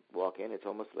 if you walk in, it's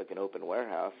almost like an open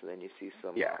warehouse, and then you see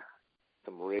some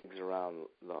rigs around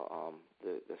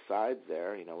the sides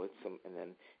there, with some, and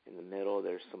then in the middle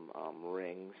there's some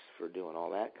rings for doing all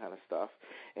that kind of stuff,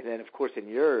 and then of course in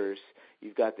yours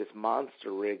you've got this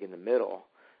monster rig in the middle.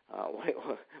 Why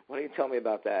don't you tell me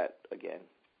about that again?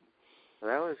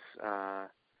 Well, that was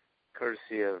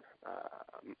courtesy of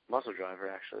Muscle Driver,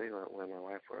 actually, where my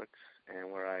wife works,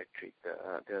 and where I treat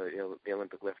the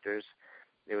Olympic lifters.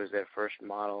 It was their first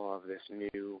model of this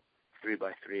new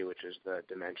 3x3, which is the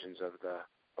dimensions of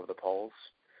the poles.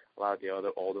 A lot of the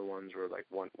other older ones were like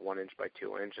 1 inch by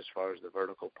 2 inch as far as the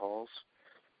vertical poles,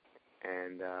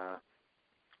 and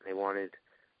they wanted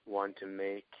one to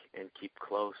make and keep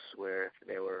close, where if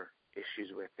there were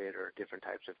issues with it or different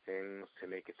types of things, to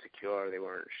make it secure. They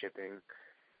weren't shipping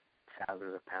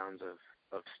thousands of pounds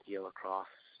of steel across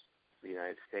the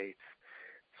United States.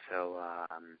 So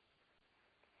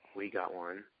we got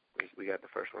one. We got the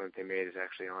first one that they made is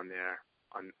actually on their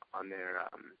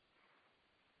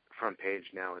front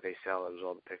page now. What they sell is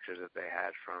all the pictures that they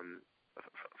had from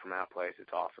our place.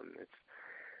 It's awesome. It's,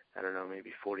 I don't know,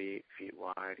 maybe 48 feet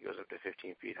wide. It goes up to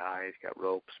 15 feet high. It's got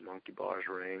ropes, monkey bars,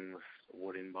 rings,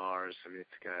 wooden bars.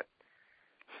 It's got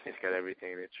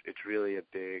everything. It's really a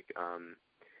big.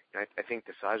 I think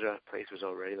the size of that place was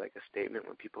already like a statement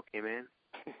when people came in.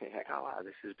 Like, oh wow,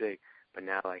 this is big. But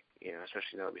now,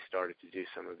 especially now that we started to do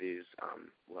some of these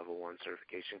level 1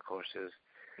 certification courses,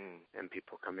 and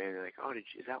people come in and they're like, oh,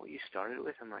 is that what you started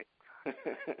with? I'm like,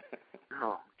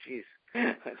 oh, jeez.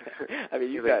 You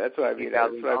got, that's what I mean.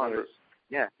 That's what I remember.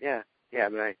 Yeah. I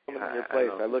come into your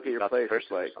place. I look at your place.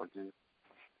 It's like,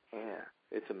 yeah,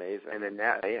 it's amazing. And then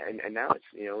now, and now it's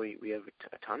we have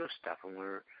a ton of stuff, and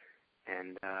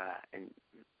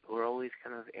we're always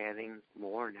kind of adding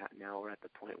more. Now we're at the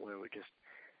point where we're just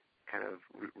kind of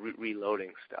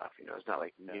reloading stuff. It's not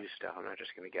like new stuff. I'm not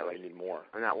just going to get need more.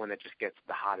 I'm not one that just gets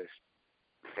the hottest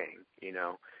thing.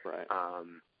 Right.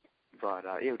 But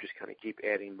we just kind of keep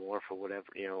adding more for whatever.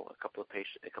 A couple of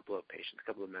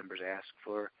members ask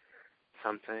for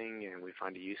something, and we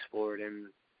find a use for it,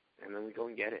 and then we go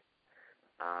and get it.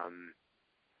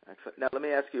 Excellent. Now, let me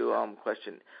ask you a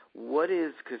question. What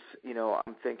is, because,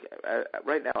 I'm thinking,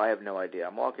 right now I have no idea.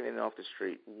 I'm walking in off the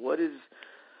street. What does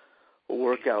a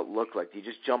workout look like? Do you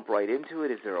just jump right into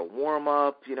it? Is there a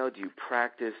warm-up? Do you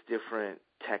practice different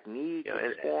techniques,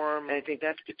 form? And I think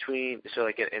that's between, so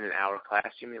like in an hour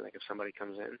class, you mean, like if somebody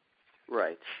comes in?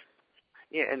 Right.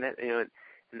 Yeah, and that,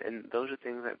 and those are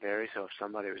things that vary. So if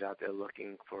somebody was out there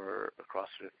looking for a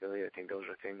CrossFit affiliate, I think those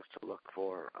are things to look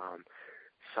for.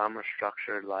 Some are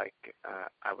structured like,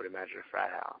 I would imagine, a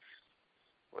frat house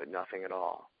with nothing at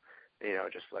all.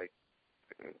 Just like,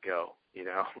 go,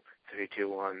 3, 2,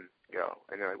 1, go.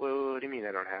 And they're like, well, what do you mean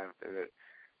I don't have,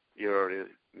 you already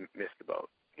missed the boat,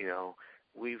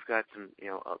 We've got some,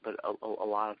 but a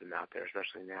lot of them out there,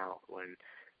 especially now when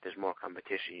there's more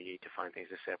competition. You need to find things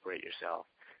to separate yourself.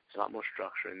 There's a lot more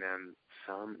structure in them.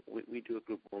 Some, we do a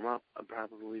group warm-up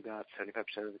probably about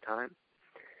 75% of the time.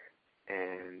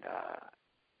 And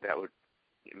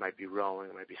it might be rowing,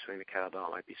 it might be swinging the kettlebell,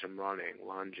 it might be some running,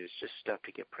 lunges, just stuff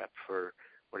to get prepped for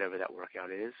whatever that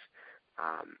workout is.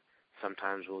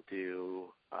 Sometimes we'll do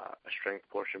a strength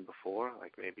portion before,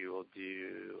 like maybe we'll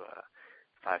do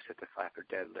 5 sets of 5 for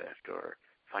deadlift, or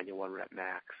find your 1 rep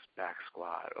max back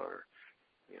squat, or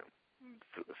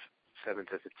 7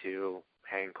 sets of 2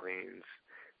 hang cleans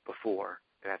before,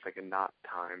 and that's like a not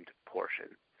timed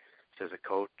portion. So there's a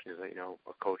coach,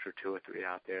 a coach or 2 or 3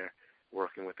 out there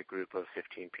working with a group of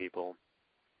 15 people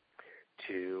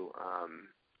to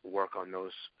work on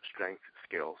those strength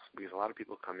skills, because a lot of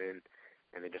people come in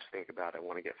and they just think about, I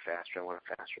want to get faster, I want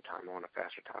a faster time, I want a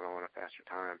faster time, I want a faster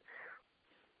time.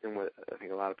 And what I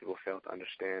think a lot of people fail to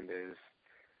understand is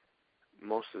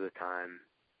most of the time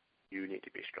you need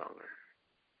to be stronger.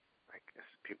 Like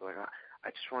people are like,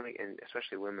 I just want to, and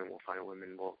especially women, we'll find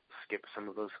women will skip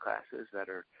some of those classes that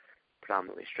are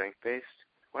predominantly strength-based.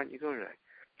 Why didn't you go today?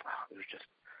 Oh, there was just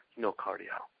no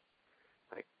cardio.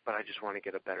 Like, but I just want to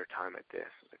get a better time at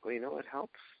this. It's like, well, it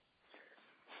helps.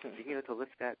 You can get to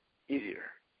lift that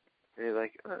easier. And you're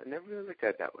like, I never really looked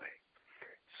at it that way.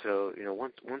 So,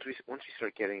 once we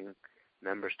start getting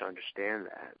members to understand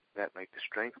that like the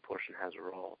strength portion has a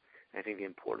role. And I think the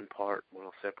important part when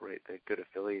I'll separate the good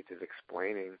affiliates is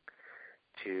explaining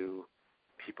to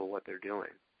people what they're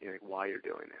doing, like why you're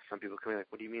doing this. Some people come in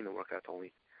like, what do you mean the workout's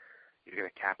only, you're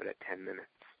going to cap it at 10 minutes?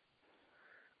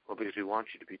 Well, because we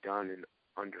want you to be done in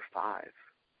under 5.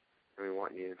 And we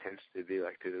want your intensity to be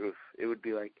like through the roof. It would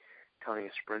be like telling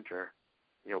a sprinter,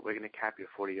 we're going to cap your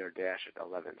 40-yard dash at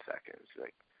 11 seconds.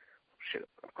 Like, shit,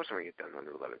 of course I'm going to get done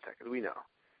under 11 seconds. We know.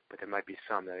 But there might be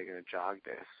some that are going to jog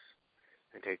this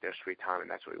and take their sweet time, and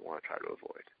that's what we want to try to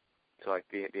avoid. So, like,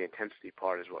 the intensity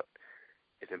part is what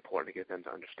is important to get them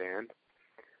to understand.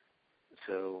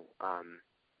 So,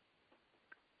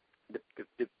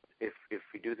 if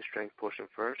we do the strength portion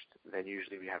first, then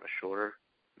usually we have a shorter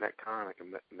Metcon, like a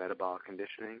metabolic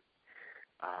conditioning,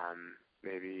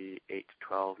 maybe 8 to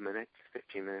 12 minutes,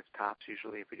 15 minutes tops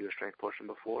usually if we do a strength portion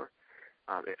before.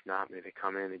 If not, maybe they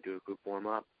come in and do a group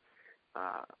warm-up.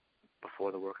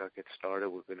 Before the workout gets started,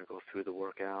 we're going to go through the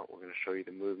workout. We're going to show you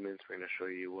the movements. We're going to show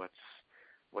you what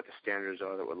the standards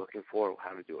are that we're looking for,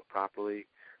 how to do it properly.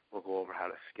 We'll go over how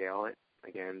to scale it.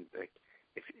 Again, like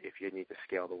if you need to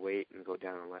scale the weight and go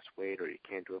down on less weight, or you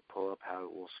can't do a pull-up, how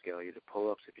it will scale you to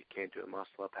pull-ups. If you can't do a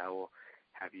muscle-up, how it will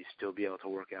have you still be able to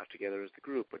work out together as the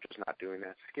group, but just not doing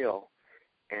that skill,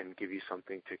 and give you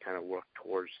something to kind of work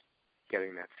towards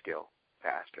getting that skill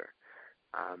faster.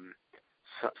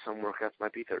 Some workouts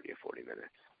might be 30 or 40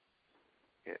 minutes,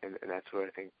 and that's where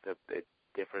I think it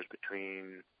differs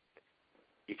between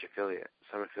each affiliate.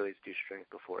 Some affiliates do strength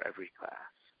before every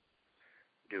class,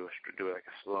 do like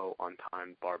a slow,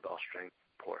 on-time barbell strength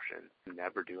portion,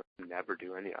 never do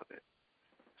any of it.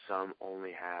 Some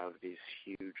only have these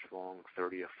huge, long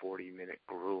 30 or 40-minute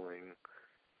grueling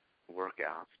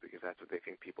workouts because that's what they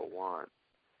think people want.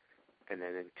 And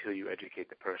then until you educate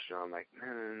the person on, like,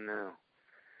 no,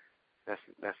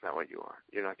 that's not what you want.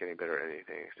 You're not getting better at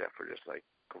anything except for just, like,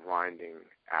 grinding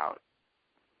out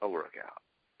a workout.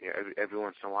 Every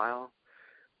once in a while,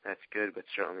 that's good, but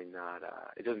certainly not,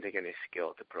 it doesn't take any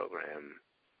skill to program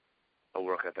a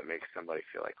workout that makes somebody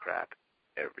feel like crap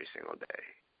every single day.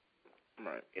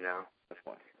 Right. That's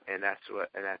one. And that's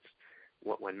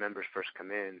what when members first come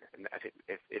in, and I think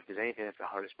if there's anything that's the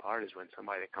hardest part is when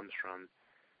somebody that comes from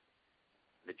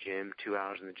the gym, 2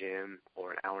 hours in the gym,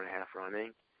 or an hour and a half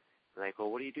running, like,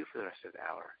 well, what do you do for the rest of the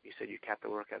hour? You said you capped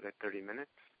the workout at 30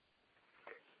 minutes?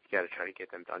 You got to try to get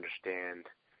them to understand.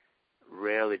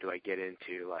 Rarely do I get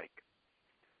into, like,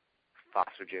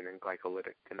 phosphagen and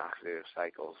glycolytic and oxidative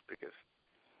cycles because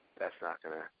that's not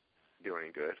going to do any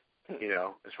good,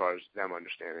 as far as them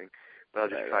understanding. But I'll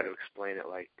just try to explain it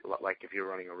like if you're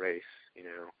running a race,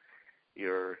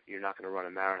 you're not going to run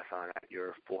a marathon at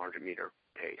your 400-meter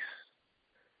pace.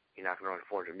 You're not going to run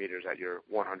 400 meters at your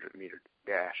 100-meter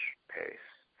dash pace.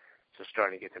 So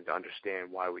starting to get them to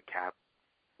understand why we cap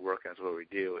workouts what we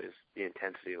do is the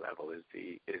intensity level is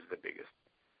the biggest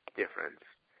difference.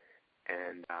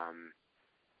 And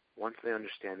once they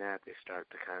understand that, they start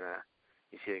to kind of,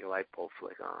 you see like a light bulb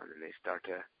flick on, and they start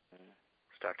to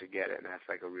get it, and that's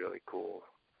like a really cool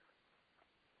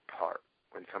part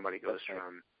when somebody goes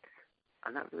from,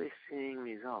 I'm not really seeing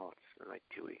results, and like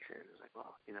 2 weeks in, it's like,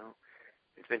 well,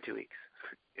 it's been 2 weeks.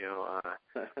 You're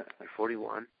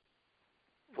 41.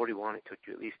 41, it took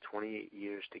you at least 28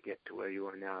 years to get to where you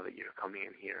are now that you're coming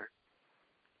in here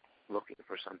looking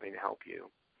for something to help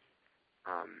you.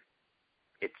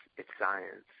 It's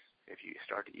science. If you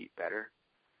start to eat better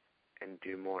and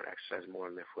do more exercise, more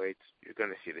and lift weights, you're going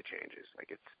to see the changes.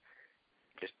 Like, it's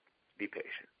just be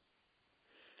patient.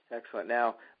 Excellent.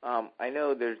 Now, I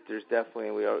know there's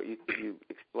definitely, you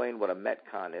explained what a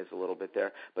Metcon is a little bit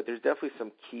there, but there's definitely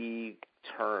some key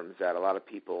terms that a lot of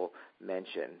people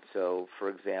mention. So, for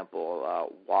example,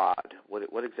 WOD.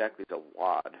 What exactly is a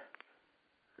WOD?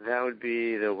 That would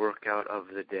be the workout of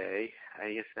the day.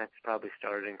 I guess that's probably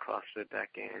started in CrossFit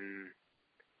back in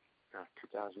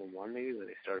 2001, maybe, where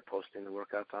they started posting the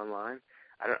workouts online.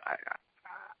 I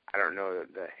don't know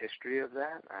the history of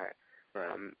that. I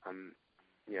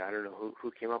don't know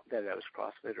who came up with that. That was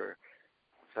CrossFit or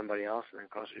somebody else, and then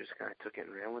CrossFit just kind of took it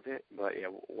and ran with it. But yeah,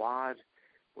 WOD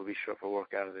would be short for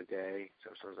workout of the day.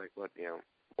 So it sounds like what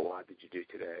WOD did you do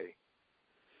today?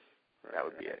 That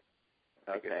would be it.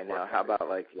 Okay, now how about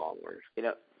like long words?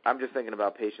 I'm just thinking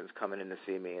about patients coming in to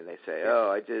see me and they say,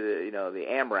 "Oh, I did the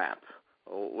AMRAP."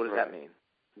 Well, what does that mean?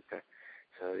 Okay,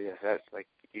 so yes, that's like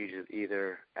usually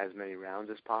either as many rounds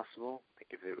as possible.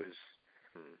 Like if it was,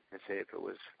 let's say if it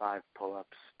was 5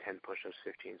 pull-ups, 10 push-ups,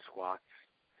 15 squats,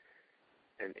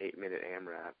 an 8-minute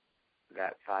AMRAP,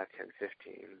 that 5, 10,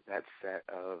 15, that set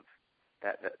of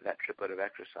that triplet of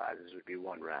exercises would be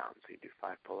 1 round. So you do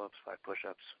 5 pull-ups, 5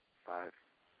 push-ups, 5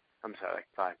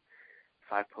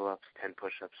 pull-ups, 10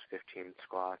 push-ups, 15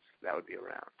 squats. That would be a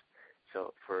round.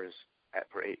 So for 8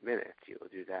 minutes, you'll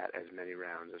do that as many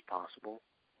rounds as possible,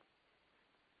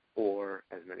 or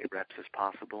as many reps as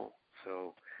possible.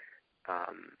 So,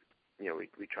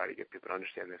 we try to get people to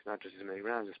understand this, not just as many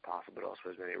rounds as possible, but also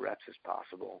as many reps as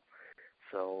possible.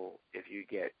 So if you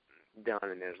get done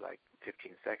and there's like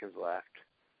 15 seconds left,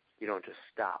 you don't just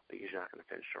stop because you're not going to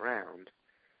finish a round.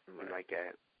 You might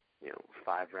get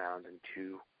 5 rounds and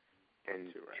 2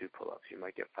 pull-ups. You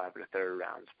might get 5 1/3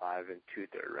 rounds, 5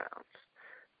 2/3 rounds.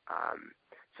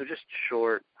 So just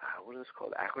short, what are those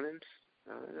called? Acronyms?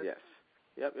 Yes.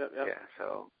 Yep. Yeah.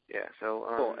 So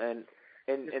cool.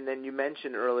 And then you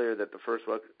mentioned earlier that the first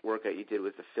workout you did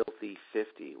was the Filthy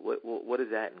 50. What does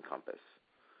that encompass?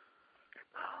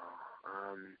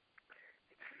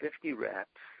 It's 50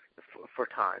 reps for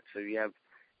time. So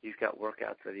you've got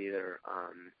workouts that either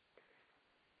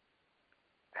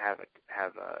have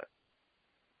a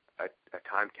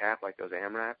time cap like those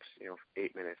AMRAPs,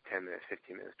 8 minutes, 10 minutes,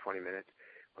 15 minutes, 20 minutes,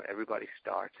 where everybody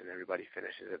starts and everybody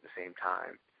finishes at the same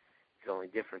time. The only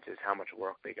difference is how much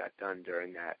work they got done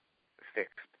during that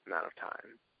fixed amount of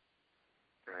time,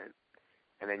 right?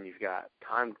 And then you've got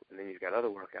time, and then you've got other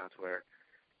workouts where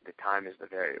the time is the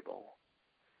variable,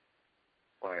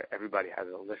 where everybody has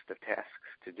a list of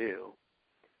tasks to do.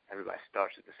 Everybody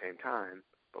starts at the same time,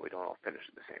 but we don't all finish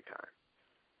at the same time,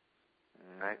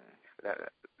 right?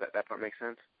 That part makes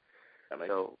sense.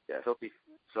 Yes. So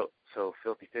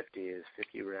Filthy 50 is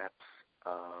 50 reps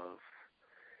of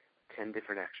 10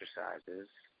 different exercises.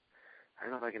 I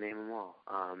don't know if I can name them all.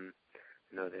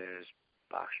 There's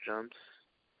box jumps,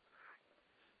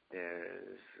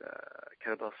 there's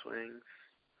kettlebell swings,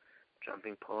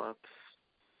 jumping pull-ups,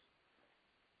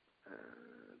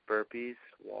 burpees,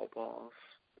 wall balls,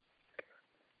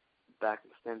 back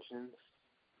extensions,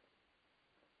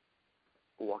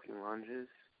 walking lunges.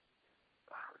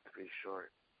 It's pretty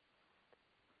short.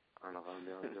 I don't know if I'm going to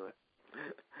be able to do it.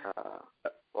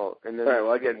 And then all right.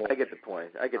 Well, I get the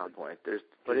point. The point. There's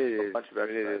a bunch of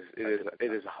exercises.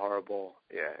 It is horrible.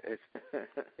 Yeah, it's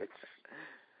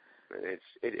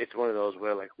one of those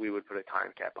where like we would put a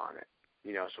time cap on it.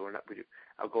 So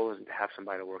our goal isn't to have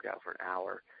somebody to work out for an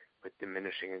hour with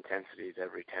diminishing intensities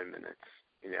every 10 minutes.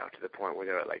 To the point where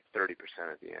they're at like 30%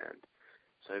 at the end.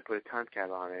 So we put a time cap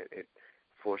on it. It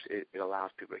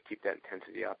allows people to keep that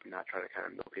intensity up and not try to kind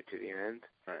of milk it to the end.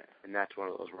 Right. And that's one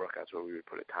of those workouts where we would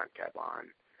put a time cap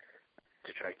on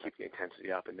to try to keep the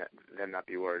intensity up and then not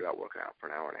be worried about working out for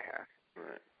an hour and a half.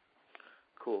 Right.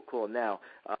 Cool. Now,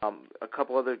 a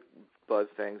couple other buzz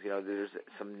things. There's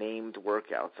some named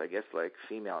workouts, I guess, like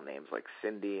female names, like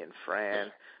Cindy and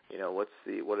Fran. What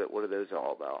are those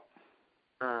all about?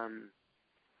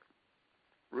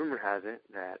 Rumor has it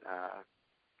that I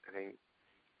think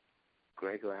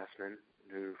Greg Glassman,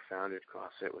 who founded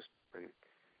CrossFit,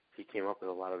 he came up with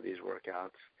a lot of these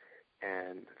workouts,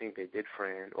 and I think they did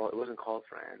Fran. Well, it wasn't called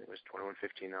Fran. It was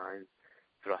 2159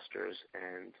 thrusters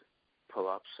and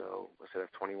pull-ups. So instead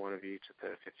of 21 of each,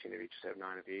 instead of 15 of each, instead of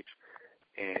 9 of each.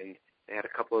 And they had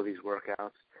a couple of these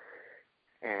workouts,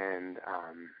 and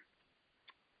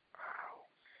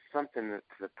something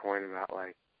to the point about,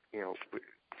 like,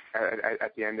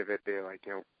 at the end of it, they're like,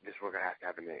 this workout has to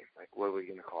have a name. Like, what are we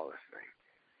going to call this thing?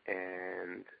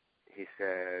 And he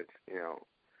said,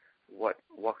 what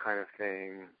kind of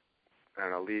thing, I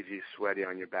don't know, leaves you sweaty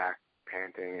on your back,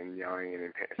 panting and yelling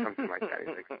and something like that. He's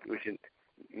like,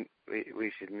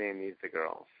 we should name these the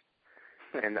girls.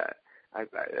 And that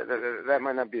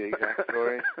might not be the exact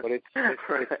story, but it's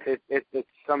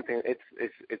something.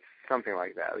 It's something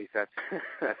like that. At least that's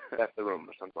the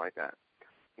rumor, something like that.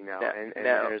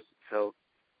 So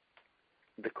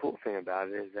the cool thing about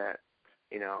it is that,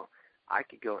 I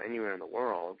could go anywhere in the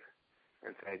world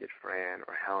and say I did Fran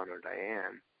or Helen or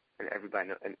Diane, and everybody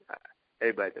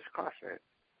that's CrossFit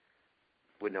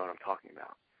would know what I'm talking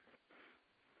about.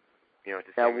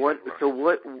 Now, what's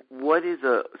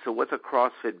a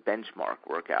CrossFit benchmark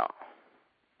workout?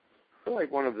 So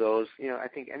like one of those, I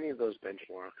think any of those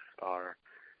benchmarks are,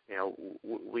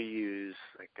 we use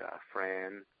like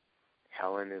Fran.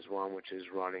 Helen is one, which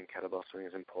is running, kettlebell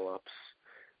swings, and pull-ups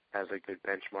as a good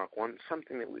benchmark.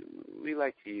 Something that we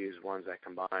like to use, ones that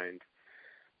combined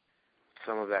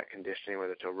some of that conditioning,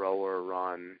 whether it's a row or a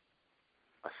run,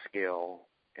 a skill,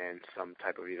 and some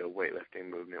type of either weightlifting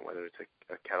movement, whether it's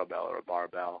a kettlebell or a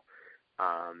barbell.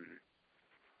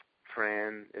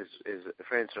 Fran's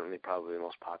certainly probably the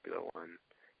most popular one.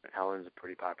 Helen's a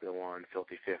pretty popular one.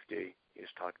 Filthy 50. You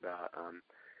just talked about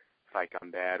Fight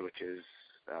Gone Bad, which is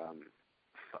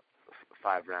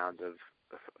 5 rounds of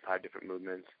 5 different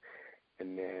movements,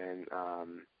 and then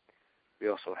we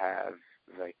also have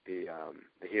like the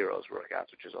Heroes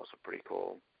workouts, which is also pretty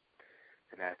cool.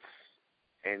 And that's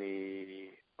the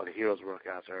Heroes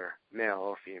workouts are male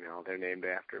or female. They're named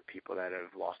after people that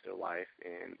have lost their life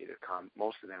in either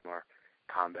most of them are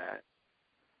combat,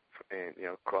 and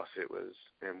CrossFit was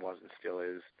and still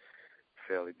is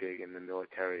fairly big in the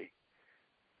military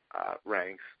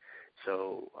ranks.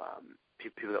 So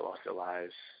people that lost their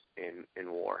lives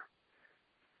in war,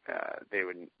 they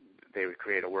would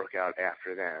create a workout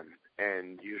after them,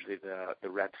 and usually the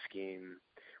rep scheme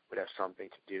would have something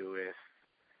to do with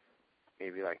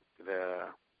maybe like the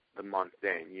month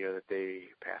and year that they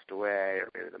passed away, or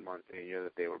maybe the month and year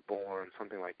that they were born,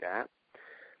 something like that.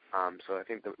 So I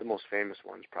think the most famous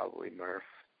one's probably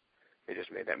Murph. They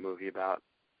just made that movie about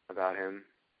him.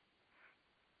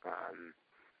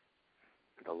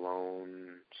 The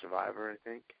Lone Survivor, I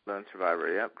think. Lone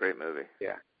Survivor, yep, great movie.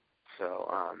 Yeah. So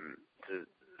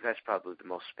that's probably the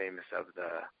most famous of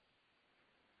the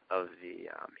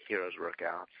Heroes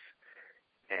workouts,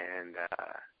 and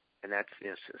that's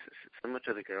similar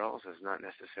to the girls. Is not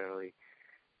necessarily.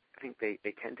 I think they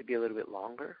tend to be a little bit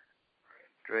longer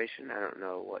duration. I don't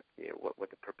know what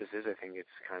the purpose is. I think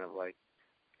it's kind of like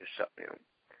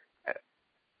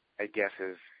I guess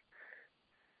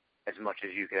as much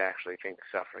as you could actually think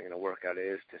suffering in a workout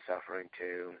is to suffering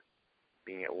to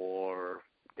being at war, or,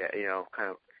 kind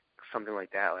of something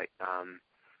like that. Like,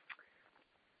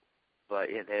 but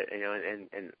yeah,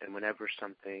 and whenever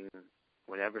something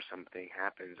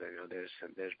happens, I know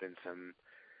there's been some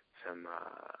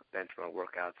benchmark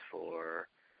workouts for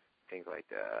things like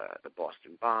the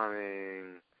Boston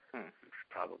bombing,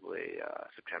 probably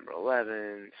September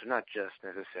 11. So not just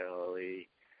necessarily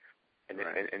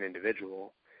an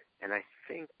individual. And I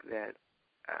think that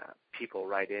people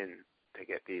write in to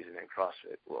get these, and then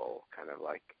CrossFit will kind of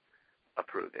like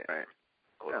approve it. Right.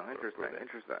 Interesting.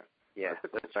 Yeah.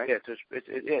 It's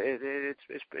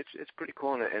pretty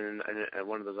cool, and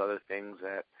one of those other things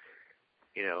that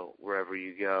wherever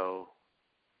you go,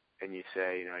 and you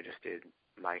say I just did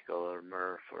Michael or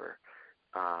Murph, or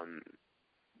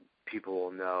people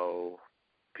will know.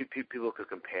 People could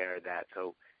compare that,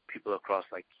 so people across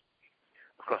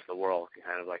the world can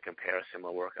kind of like compare a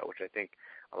similar workout, which I think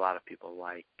a lot of people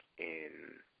like.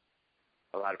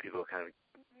 A lot of people kind of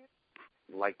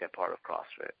like that part of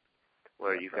CrossFit,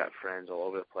 where you've got friends all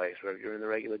over the place. Where if you're in the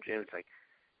regular gym, it's like,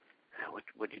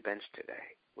 what'd you bench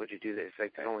today? What'd you do this? It's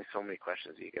like there's only so many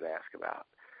questions that you could ask about.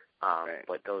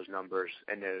 But those numbers,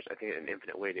 and there's I think an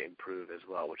infinite way to improve as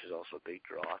well, which is also a big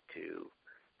draw to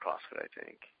CrossFit, I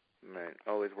think. Right.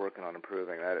 Always working on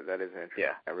improving. That is interesting.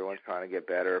 Yeah. Everyone's trying to get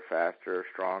better, faster,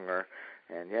 stronger,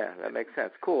 and yeah, that makes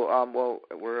sense. Cool. Well,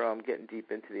 we're getting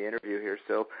deep into the interview here,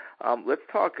 so let's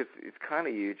talk. It's kind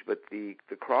of huge, but the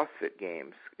CrossFit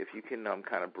Games. If you can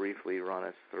kind of briefly run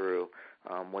us through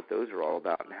what those are all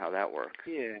about and how that works.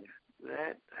 Yeah,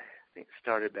 that I think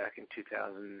started back in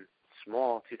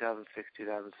 2006,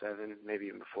 2007, maybe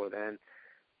even before then.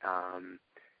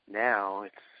 Now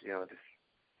it's this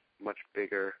much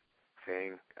bigger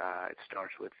thing. It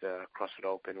starts with the CrossFit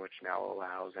Open, which now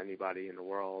allows anybody in the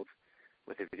world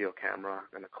with a video camera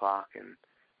and a clock and a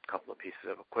couple of pieces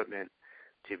of equipment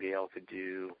to be able to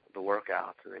do the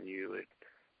workouts. And then you would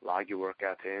log your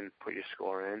workouts in, put your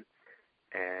score in,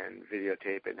 and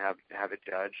videotape it and have it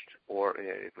judged. Or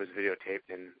if it was videotaped,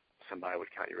 then somebody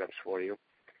would count your reps for you.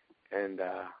 And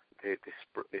they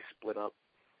split up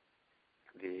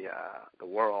the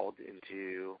world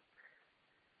into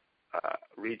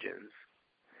regions.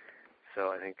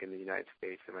 So I think in the United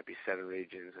States there might be 7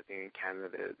 regions. I think in Canada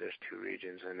there's 2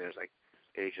 regions, and there's like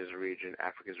Asia's a region,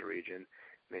 Africa's a region,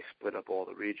 and they split up all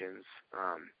the regions.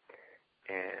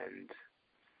 And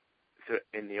so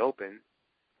in the Open,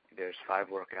 there's 5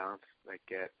 workouts that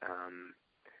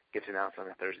gets announced on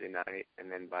a Thursday night, and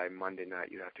then by Monday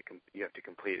night you have to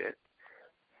complete it.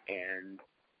 And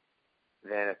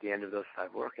then at the end of those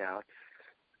 5 workouts,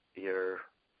 your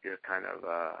kind of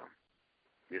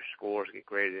your scores get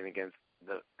graded against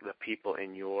the people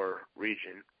in your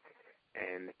region,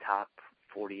 and the top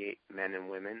 48 men and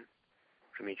women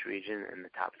from each region and the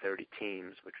top 30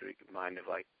 teams, which are combined of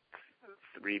like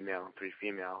 3 male and 3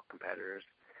 female competitors,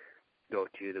 go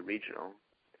to the regional.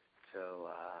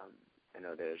 So I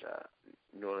know there's a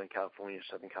Northern California,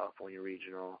 Southern California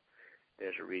regional.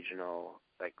 There's a regional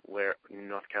like where in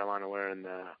North Carolina, we're in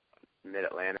the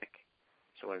Mid-Atlantic.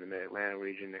 So we're in the Mid-Atlantic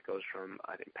region that goes from,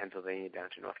 I think, Pennsylvania down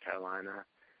to North Carolina.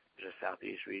 There's a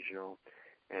Southeast regional.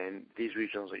 And these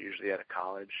regionals are usually at a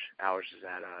college. Ours is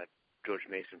at George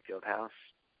Mason Fieldhouse.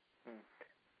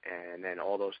 And then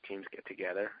all those teams get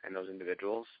together, and those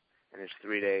individuals. And it's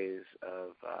 3 days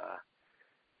of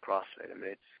CrossFit. I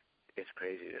mean, it's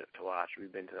crazy to watch.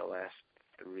 We've been to the last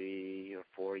 3 or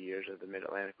 4 years of the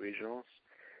Mid-Atlantic regionals.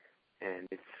 And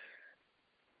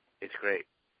it's great.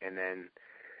 And then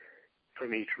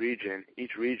from each region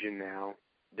now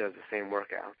does the same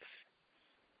workouts.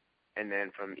 And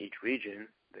then from each region,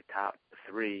 the top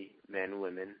 3 men,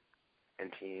 women,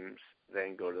 and teams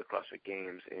then go to the CrossFit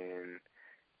Games in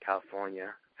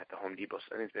California at the Home Depot.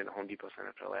 I think it's been the Home Depot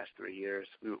Center for the last 3 years.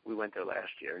 We went there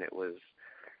last year, and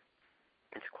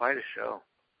it's quite a show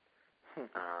to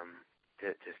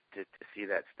see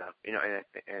that stuff.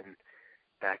 And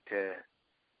back to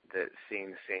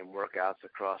seeing the same workouts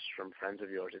across from friends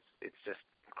of yours. It's just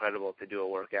incredible to do a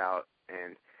workout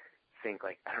and think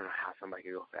like, I don't know how somebody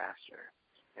could go faster,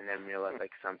 and then realize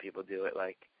like some people do it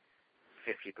like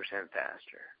 50%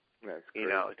 faster. That's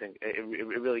great. I think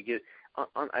it really gives.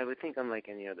 I would think unlike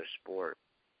any other sport,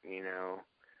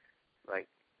 like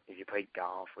if you played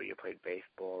golf or you played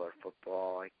baseball or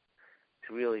football, like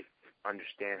to really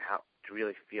understand to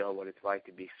really feel what it's like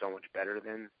to be so much better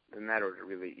than that, or to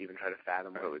really even try to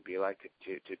fathom what it would be like to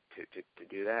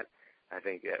do that. I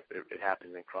think it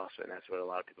happens in CrossFit, and that's what a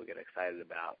lot of people get excited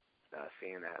about,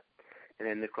 seeing that. And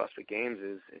then the CrossFit Games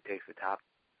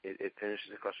it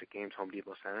finishes the CrossFit Games Home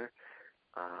Depot Center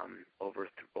over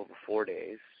 4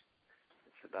 days.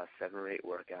 It's about 7 or 8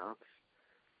 workouts,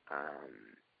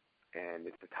 and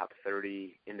it's the top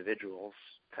 30 individuals.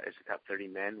 It's the top 30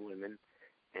 men, women,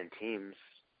 and teams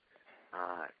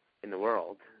in the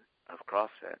world of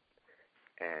CrossFit,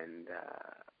 and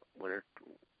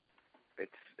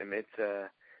it's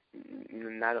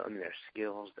not only their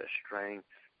skills, their strength,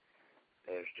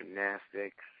 there's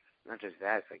gymnastics. Not just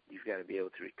that, it's like you've got to be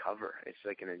able to recover. It's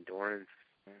like an endurance.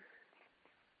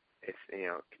 It's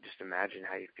just imagine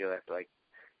how you feel after like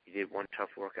you did one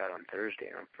tough workout on Thursday,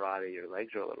 and on Friday your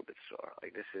legs are a little bit sore.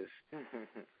 Like this is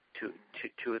two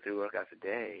or 3 workouts a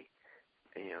day.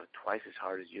 Twice as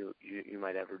hard as you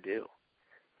might ever do.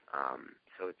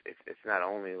 So it's not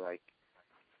only like,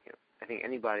 I think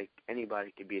anybody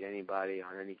can beat anybody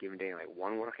on any given day in like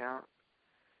one workout,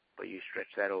 but you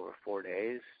stretch that over 4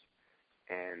 days,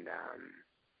 and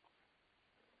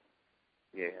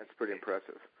it's pretty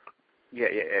impressive. Yeah,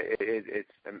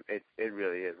 it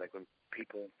really is. Like when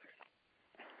people,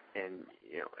 and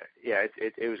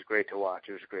it was great to watch.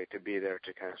 It was great to be there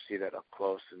to kind of see that up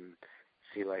close and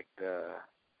see like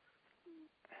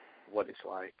what it's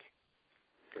like.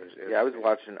 I was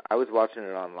watching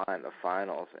it online, the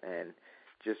finals, and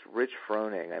just Rich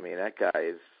Froning. I mean, that guy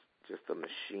is just a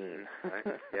machine.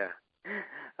 Right? Yeah.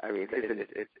 I mean,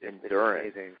 it's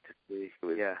endurance. amazing to see.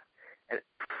 Yeah. And,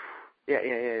 yeah,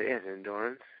 the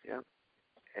endurance. Yeah.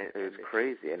 It was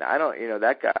crazy. And I don't,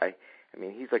 that guy, I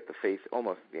mean, he's like the face,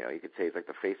 almost, you could say he's like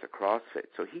the face of CrossFit.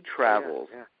 So he travels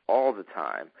all the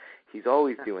time. He's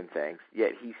always doing things,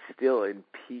 yet he's still in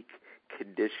peak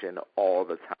condition all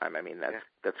the time. I mean,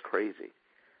 that's crazy.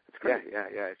 It's crazy.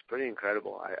 Yeah. It's pretty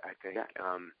incredible, I think.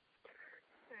 Yeah.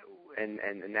 And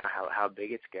now how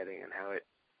big it's getting, and how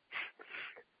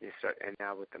and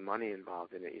now with the money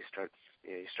involved in it, you start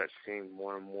seeing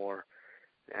more and more.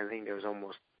 I think there was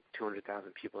almost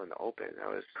 200,000 people in the Open. That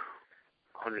was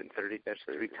 130. That's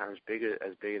 3 times bigger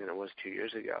than it was 2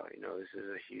 years ago. This is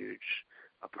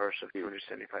a purse of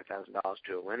 $275,000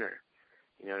 to a winner.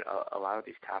 A lot of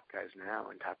these top guys now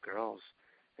and top girls,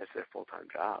 that's their full-time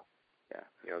job.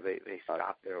 Yeah. They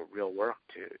stop their real work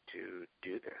to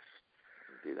do this.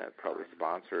 Do that, probably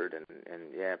sponsored and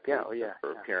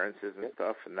for appearances and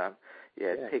stuff, and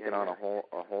it's taken on a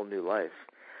whole new life.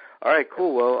 All right,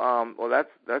 cool. Well,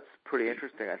 that's pretty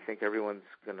interesting. I think everyone's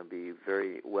going to be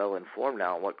very well informed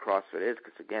now on what CrossFit is,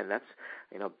 because again, that's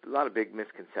a lot of big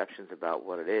misconceptions about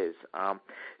what it is.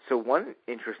 So one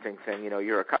interesting thing,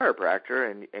 you're a chiropractor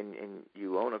and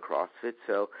you own a CrossFit,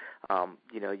 so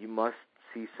you must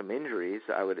see some injuries.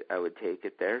 I would take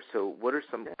it there. So what are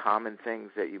some common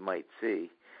things that you might see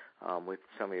with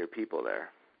some of your people there?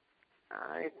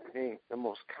 I think the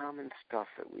most common stuff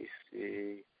that we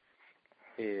see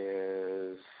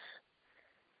is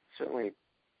certainly,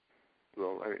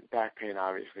 back pain,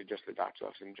 obviously, just the doctor's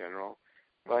office in general.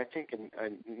 But I think in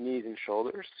knees and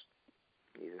shoulders.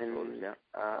 Knees and shoulders,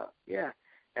 yeah.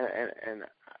 And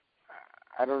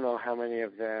I don't know how many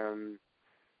of them.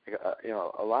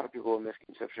 A lot of people have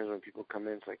misconceptions when people come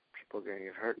in. It's like people getting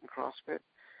hurt in CrossFit.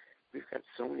 We've got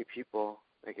so many people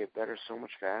that get better so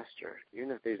much faster,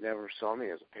 even if they never saw me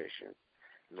as a patient.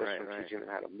 Just from teaching them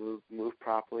how to move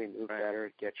properly, move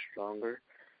better, get stronger.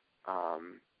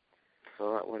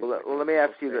 Let me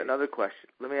ask you another question.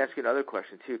 Let me ask you another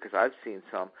question too, because I've seen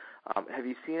some. Have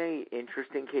you seen any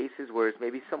interesting cases where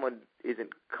maybe someone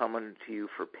isn't coming to you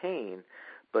for pain,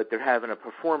 but they're having a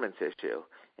performance issue,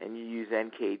 and you use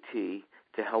NKT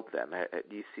to help them?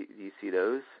 Do you see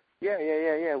those?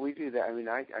 Yeah. We do that. I mean,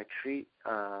 I treat.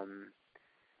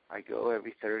 I go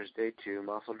every Thursday to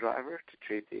Muscle Driver to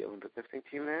treat the Olympic lifting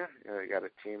team there. I got a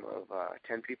team of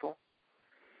 10 people,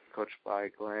 coached by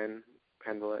Glenn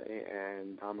Pendley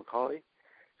and Don McCauley.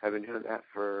 I've been doing that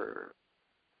for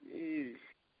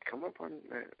come up on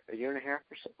a year and a half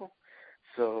or so.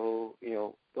 So,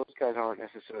 those guys aren't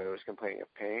necessarily always complaining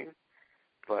of pain,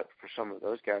 but for some of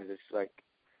those guys, it's like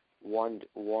 1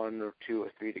 or 2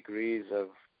 or 3 degrees of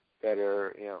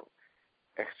better,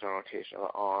 external rotation of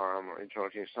the arm or internal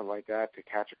rotation, something like that, to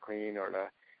catch a clean or to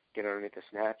get underneath the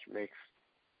snatch makes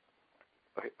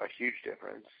a huge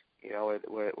difference.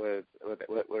 Where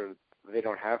they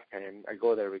don't have pain, I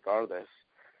go there regardless.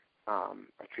 I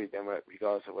treat them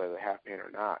regardless of whether they have pain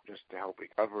or not, just to help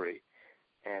recovery.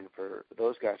 And for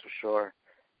those guys, for sure.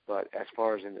 But as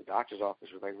far as in the doctor's office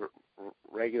with like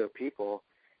regular people,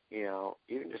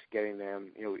 even just getting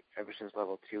them, ever since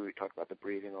level 2, we talked about the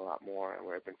breathing a lot more, and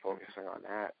we've been focusing on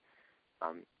that.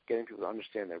 Getting people to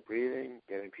understand their breathing,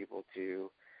 getting people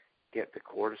to get the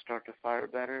core to start to fire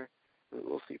better.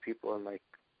 We'll see people in like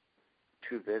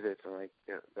 2 visits, and like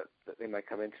they might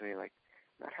come into me like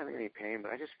not having any pain,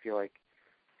 but I just feel like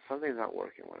something's not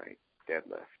working when I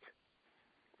deadlift.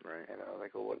 Right. And I'm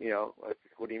like, well, what do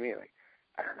you mean? Like,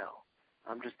 I don't know.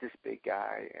 I'm just this big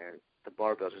guy, and the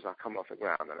barbell does not come off the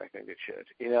ground that I think it should,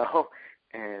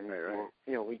 And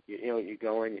you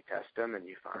go in, you test them, and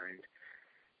you find,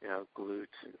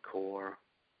 glutes and core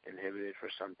inhibited for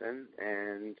something,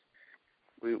 and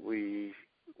we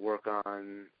work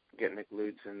on getting the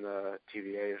glutes and the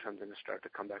TVA or something to start to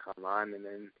come back online, and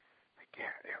then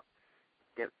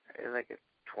get like a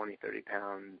 20,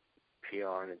 30-pound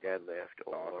PR in a deadlift,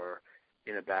 or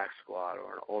in a back squat,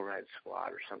 or an overhead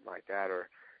squat, or something like that. Or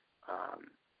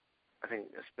I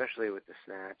think especially with the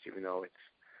snatch, even though it's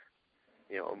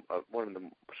one of the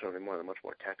much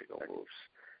more technical moves,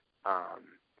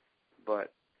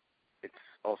 but it's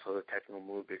also a technical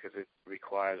move because it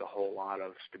requires a whole lot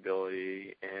of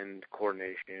stability and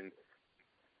coordination,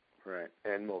 right,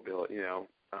 and mobility.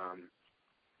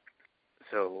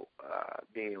 So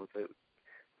being able to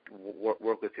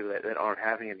work with people that aren't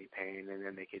having any pain, and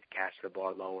then they could catch the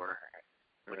bar lower,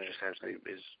 which essentially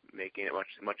is making it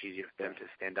much easier for them to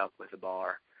stand up with the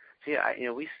bar. So I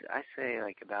say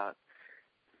like about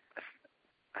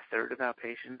a third of our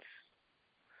patients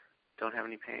don't have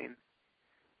any pain,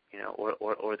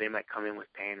 or they might come in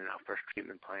with pain, and our first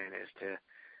treatment plan is to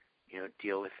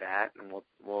deal with that, and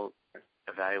we'll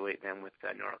evaluate them with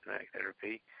neurokinetic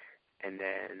therapy, and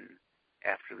then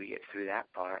after we get through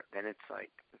that part, then it's like,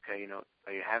 okay,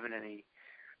 are you having any,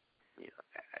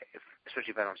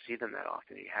 especially if I don't see them that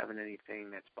often, are you having anything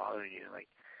that's bothering you, like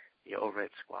your overhead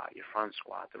squat, your front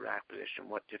squat, the rack position?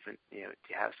 What different, do you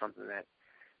have something that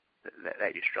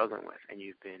you're struggling with, and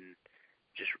you've been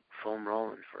just foam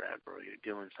rolling forever, or you're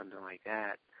doing something like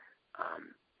that,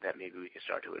 that maybe we can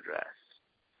start to address.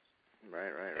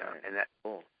 Right. And that,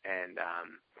 cool. And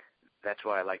that's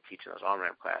why I like teaching those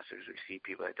on-ramp classes. We see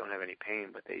people that don't have any pain,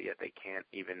 but yet they can't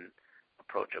even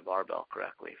approach a barbell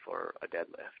correctly for a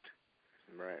deadlift.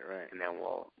 Right. And then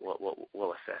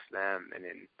we'll assess them, and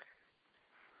in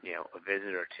a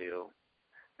visit or two,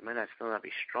 they might still not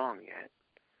be strong yet,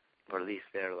 or at least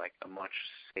they're like a much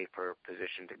safer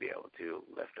position to be able to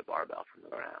lift a barbell from the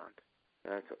ground.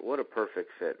 What a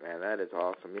perfect fit, man. That is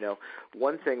awesome.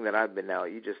 One thing that I've been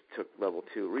you just took level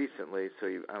 2 recently, so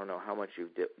I don't know how much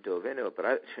you've dove into it, but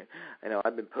I know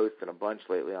I've been posting a bunch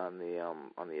lately on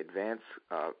the advanced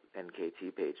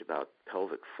NKT page about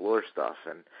pelvic floor stuff,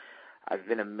 and I've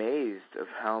been amazed of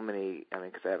how many,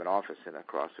 because I have an office in a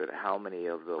CrossFit, how many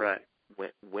of the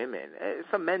women,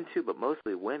 some men too, but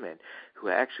mostly women, who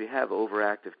actually have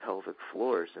overactive pelvic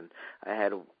floors. And I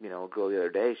had a girl the other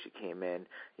day, she came in,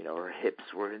 her hips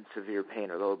were in severe pain,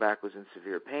 her lower back was in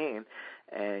severe pain,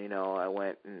 and I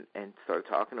went and started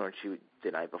talking to her, and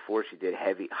the night before she did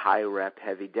high rep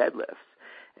heavy deadlifts,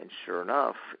 and sure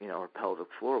enough, her pelvic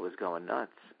floor was going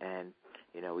nuts. And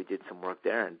we did some work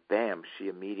there, and bam, she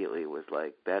immediately was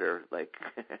like better, like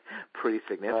pretty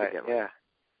significantly. Right, yeah.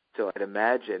 So I'd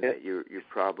imagine that you're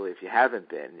probably, if you haven't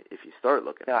been, if you start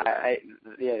looking at that.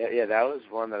 That was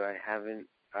one that I haven't,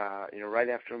 right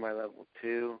after my level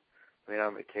 2, I went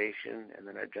on vacation, and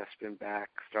then I've just been back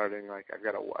starting, like, I've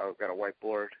got a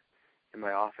whiteboard in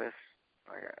my office,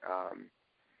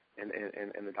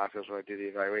 in the doctor's where I do the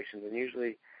evaluations, and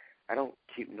usually I don't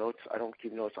keep notes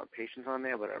on patients on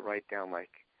there, but I write down,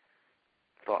 like,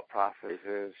 thought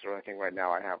processes, or I think right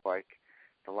now I have, like,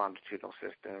 the longitudinal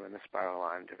system and the spiral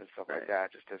line, different stuff like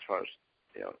that, just as far as,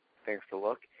 things to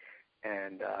look.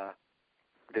 And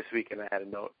this weekend I had a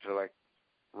note to, like,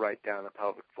 write down the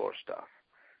pelvic floor stuff.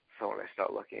 So when I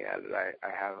start looking at it, I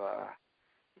have a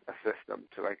system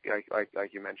to, like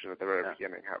you mentioned at the very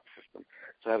beginning, have a system.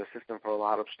 So I have a system for a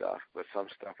lot of stuff, but some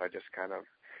stuff I just kind of,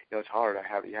 it's hard.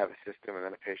 You have a system, and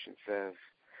then a patient says,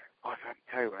 oh, I can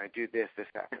tell you when I do this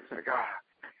happens. Like,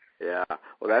 Yeah,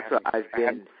 well, that's what I've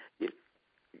been,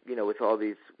 with all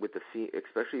these,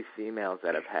 especially females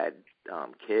that have had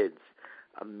kids,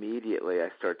 immediately I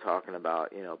start talking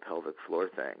about, pelvic floor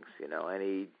things,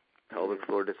 any pelvic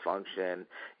floor dysfunction,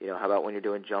 how about when you're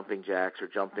doing jumping jacks or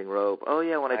jumping rope? Oh,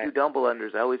 yeah, when I do dumbbell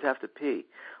unders, I always have to pee.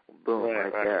 Boom,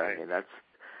 right there. Right. I mean,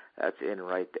 that's in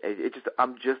right there.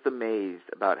 I'm just amazed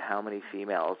about how many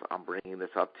females I'm bringing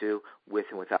this up to, with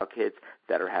and without kids,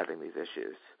 that are having these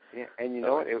issues. Yeah, and you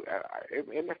know what? It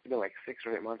must have been like 6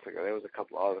 or 8 months ago. There was a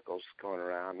couple articles going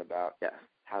around about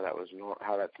how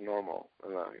that's normal.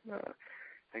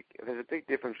 Like, there's a big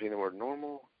difference between the word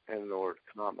normal and the word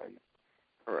common.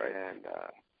 Right. And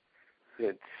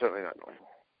it's certainly not normal.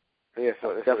 But yeah,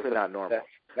 so definitely not normal.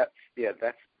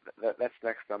 That's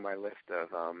next on my list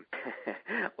of.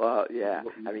 Well, yeah.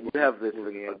 I mean, you have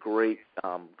a great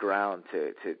ground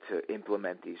to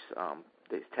implement these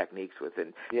techniques with,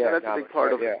 and that's a big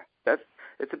part of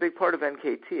it's a big part of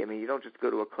NKT. I mean, you don't just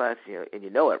go to a class, and you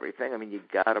know everything. I mean, you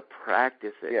got to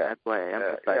practice it. Yeah. That's why I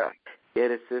emphasize get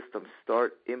a system,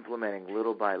 start implementing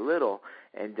little by little,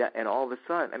 and all of a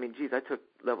sudden, I mean, geez, I took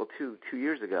level 2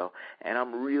 years ago, and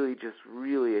I'm really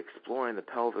exploring the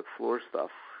pelvic floor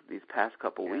stuff these past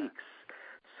couple weeks.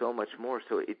 So much more.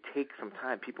 So it takes some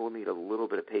time. People need a little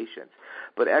bit of patience.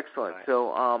 But excellent. Right.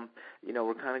 So,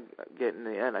 we're kind of getting to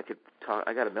the end.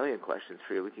 I got a million questions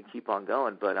for you. We can keep on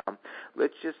going, but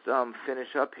let's just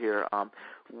finish up here.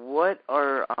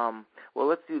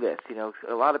 Let's do this.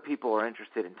 A lot of people are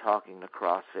interested in talking to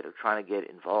CrossFit or trying to get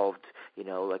involved,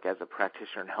 like as a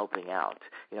practitioner and helping out.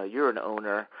 You're an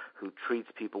owner who treats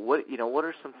people. What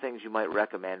are some things you might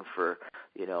recommend for,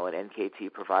 an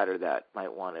NKT provider that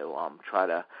might want to try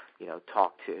to,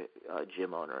 talk to a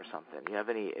gym owner or something? Do you have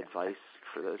any advice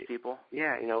for those people?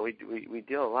 Yeah, we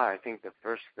deal a lot. I think the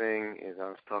first thing is I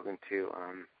was talking to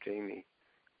Jamie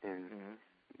in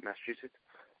Massachusetts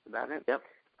about it. Yep.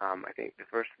 I think the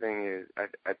first thing is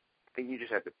I think you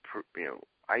just have to,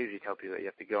 I usually tell people that you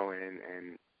have to go in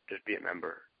and just be a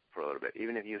member for a little bit,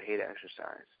 even if you hate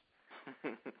exercise.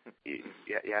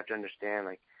 you have to understand,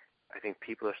 like, I think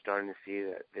people are starting to see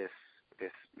that this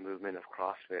movement of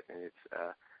CrossFit and its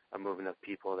movement of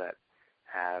people that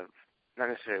have not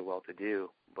necessarily well-to-do,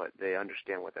 but they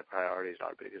understand what their priorities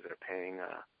are because they're paying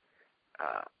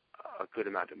a good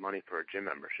amount of money for a gym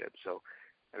membership. So,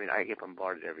 I mean, I get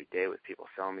bombarded every day with people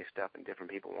selling me stuff, and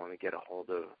different people want to get a hold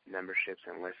of memberships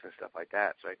and lists and stuff like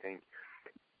that. So I think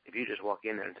if you just walk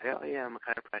in there and say, oh, yeah, I'm a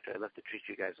chiropractor, I'd love to treat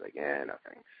you guys, like, no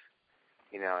thanks.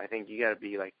 You know, I think you got to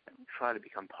be, like, try to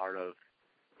become part of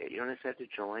it. You don't necessarily have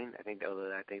to join. I think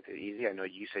it's easy. I know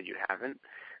you said you haven't.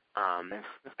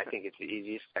 I think it's the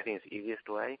easiest. I think it's the easiest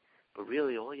way. But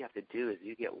really, all you have to do is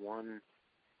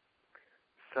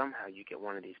somehow you get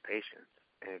one of these patients.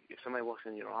 And if somebody walks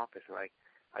into your office and like,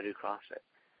 I do CrossFit,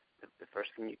 the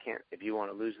first thing if you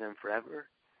want to lose them forever,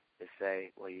 is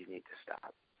say, well, you need to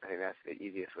stop. I think that's the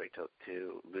easiest way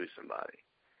to lose somebody.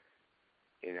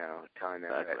 You know, telling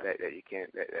them that you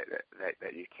can't,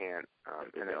 that you can't.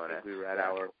 And I think we were at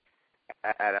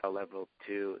our level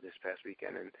 2 this past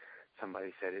weekend, and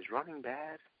somebody said, "Is running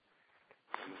bad?"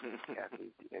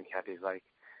 And Kathy's like,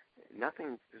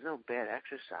 "Nothing. There's no bad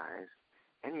exercise.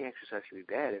 Any exercise can be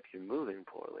bad if you're moving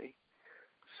poorly."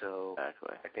 So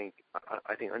I think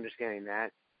understanding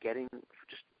that, getting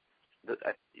just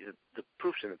the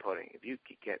proof's in the pudding. If you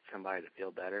could get somebody to feel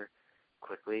better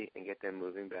quickly and get them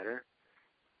moving better,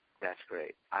 that's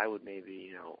great. I would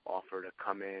maybe, offer to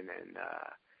come in and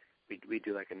we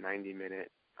do like a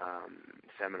 90-minute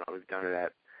seminar. We've done it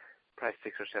at probably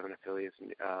 6 or 7 affiliates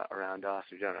around us.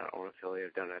 We've done it at our own affiliate.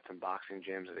 We've done it at some boxing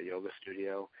gyms, at a yoga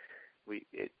studio.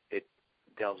 It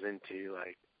delves into,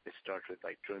 like, it starts with,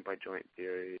 like, joint-by-joint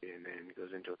theory, and then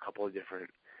goes into a couple of different,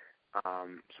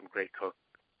 some great Cook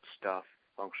stuff,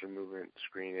 function, movement,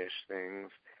 screenish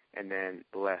things. And then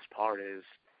the last part is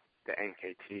the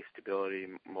NKT, stability,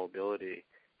 mobility,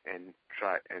 and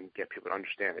try and get people to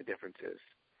understand the differences.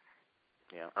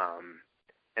 Yeah.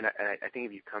 And I think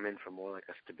if you come in from more like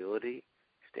a stability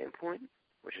standpoint,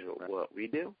 which is what we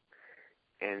do,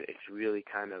 and it's really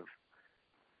kind of,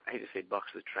 I hate to say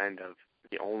bucks the trend of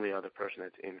the only other person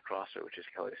that's in CrossFit, which is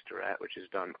Kelly Starrett, which has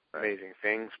done amazing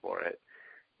things for it.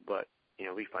 But,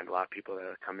 we find a lot of people that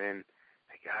have come in,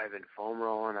 like, I've been foam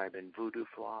rolling, I've been voodoo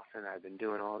flossing, I've been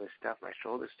doing all this stuff, my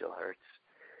shoulder still hurts.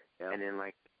 Yeah. And in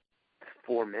like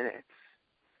 4 minutes,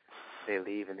 they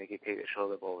leave and they can take their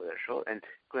shoulder up over their shoulder. And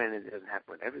granted, it doesn't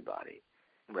happen with everybody.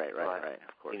 Right,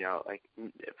 of course. Like,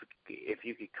 if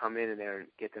you could come in there and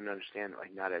get them to understand,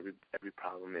 like, not every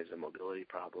problem is a mobility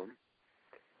problem,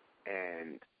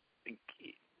 and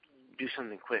do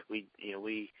something quick. We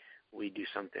do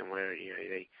something where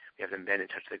we have them bend and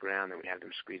touch the ground, and we have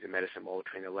them squeeze the medicine ball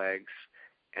between the legs,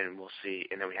 and we'll see.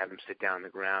 And then we have them sit down on the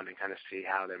ground and kind of see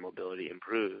how their mobility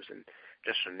improves, and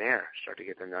just from there start to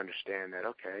get them to understand that,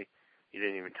 okay, you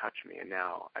didn't even touch me, and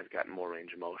now I've got more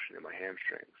range of motion in my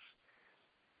hamstrings.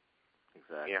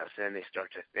 Exactly. So then they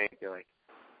start to think, they're like,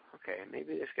 okay,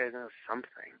 maybe this guy knows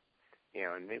something,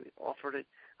 and maybe offered it.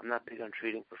 I'm not big on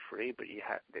treating for free, but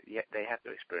they have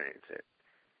to experience it.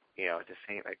 It's the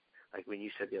same, like when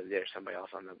you said the other day, or somebody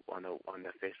else on the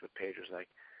Facebook page was like,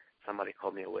 somebody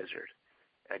called me a wizard.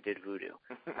 I did voodoo.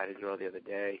 I had a girl the other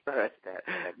day I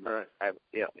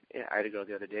had a girl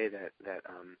the other day that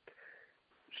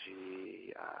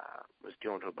she was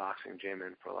going to a boxing gym,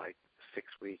 and for like 6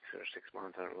 weeks or 6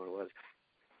 months, I don't know what it was,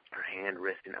 her hand,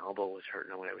 wrist, and elbow was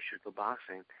hurting or whatever. She would go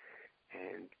boxing,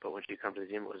 but when she come to the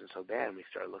gym, it wasn't so bad. And we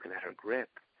started looking at her grip,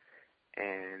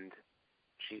 and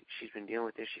she's been dealing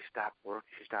with this. She stopped work.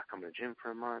 She stopped coming to the gym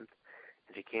for a month,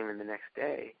 and she came in the next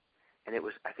day, and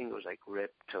I think it was like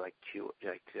grip to like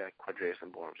quadratus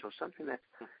lumborum. So something that's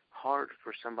hard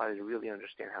for somebody to really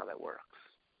understand how that works.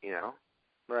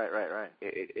 Right.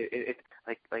 It's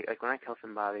like when I tell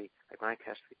somebody, like when I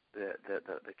test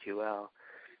the QL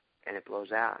and it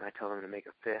blows out, and I tell them to make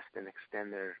a fist and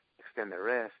extend their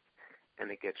wrist, and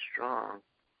it gets strong,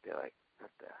 they're like,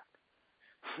 what the?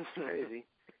 Crazy.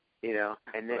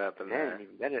 And then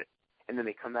even better. And then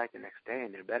they come back the next day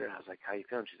and they're better. I was like, how you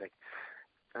feeling? She's like,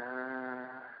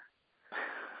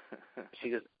 she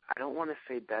goes, I don't want to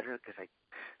say better because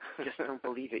I just don't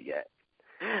believe it yet.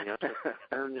 It's like,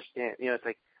 I don't understand. It's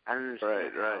like, I don't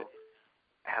understand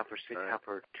how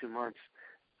for 2 months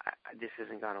this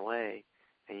hasn't gone away,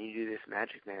 and you do this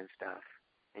Magic Man stuff,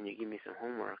 and you give me some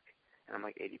homework, and I'm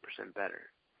like 80% better.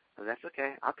 So that's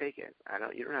okay. I'll take it.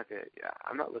 You don't have to.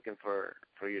 I'm not looking for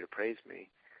you to praise me.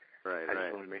 Right. I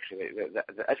just want to make sure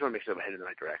I just want to make sure I'm headed in the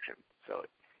right direction. So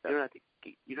you don't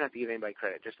have to give anybody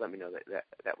credit. Just let me know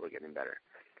that we're getting better.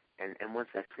 And once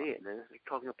they see it, and then it's like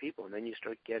talking to people, and then you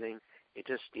start getting, it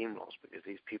just steamrolls because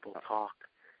these people talk.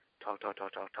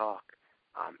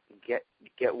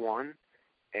 Get one,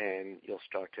 and you'll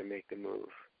start to make the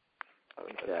move.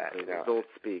 Exactly. That, Results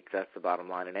speak. That's the bottom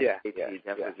line. And NKT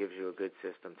definitely gives you a good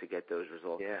system to get those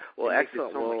results. Yeah. Well,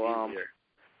 excellent.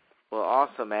 Well,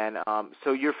 awesome, man.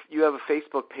 So you have a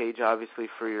Facebook page, obviously,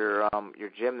 for your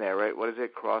gym there, right? What is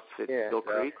it? CrossFit Steel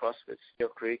Creek? CrossFit Steel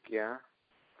Creek, yeah.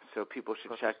 So people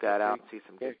should check that out and see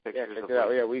some good pictures. Yeah, check it out.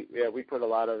 We put a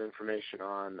lot of information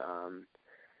on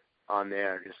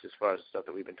there, just as far as the stuff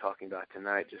that we've been talking about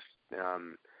tonight. Just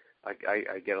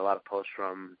I get a lot of posts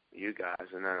from you guys,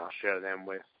 and then I'll share them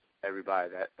with everybody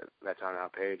that's on our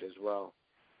page as well.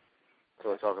 So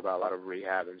we'll talk about a lot of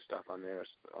rehab and stuff on there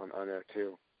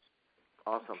too.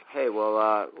 Awesome. Hey,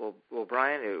 well,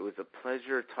 Brian, it was a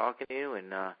pleasure talking to you,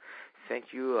 and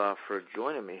thank you for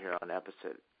joining me here on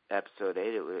episode 8.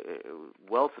 It was a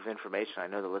wealth of information. I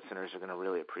know the listeners are going to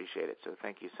really appreciate it, so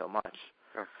thank you so much.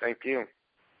 Oh, thank you.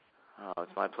 Oh,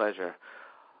 it's my pleasure.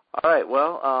 All right,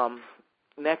 well,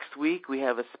 next week we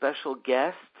have a special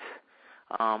guest.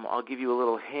 I'll give you a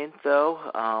little hint,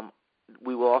 though.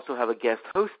 We will also have a guest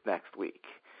host next week.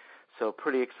 So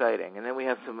pretty exciting. And then we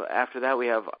have after that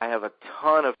I have a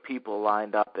ton of people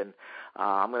lined up, and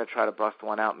I'm going to try to bust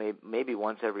one out maybe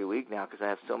once every week now, because I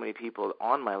have so many people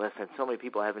on my list and so many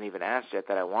people I haven't even asked yet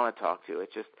that I want to talk to.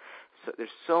 It's just, there's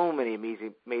so many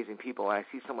amazing people, and I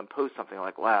see someone post something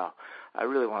like, wow, I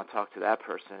really want to talk to that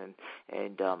person,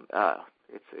 and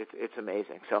it's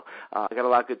amazing. So I got a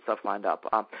lot of good stuff lined up.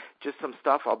 Just some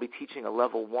stuff. I'll be teaching a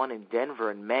level 1 in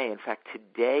Denver in May. In fact,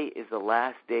 today is the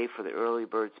last day for the early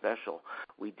bird special.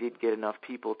 We did get enough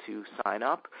people to sign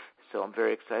up, so I'm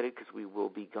very excited because we will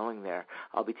be going there.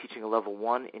 I'll be teaching a level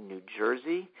 1 in New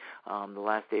Jersey. The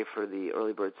last day for the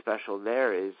early bird special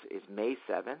there is May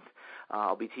 7th.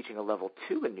 I'll be teaching a level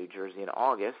 2 in New Jersey in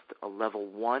August, a level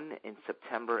 1 in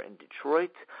September in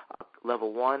Detroit,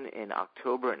 level 1 in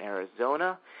October in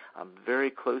Arizona. I'm very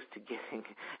close to getting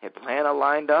Atlanta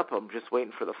lined up. I'm just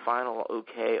waiting for the final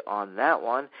okay on that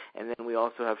one. And then we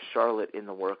also have Charlotte in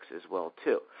the works as well,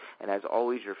 too. And as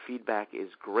always, your feedback is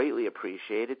greatly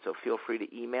appreciated, so feel free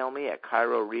to email me at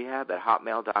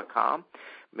chirorehab@hotmail.com.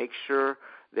 Make sure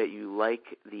that you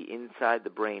like the Inside the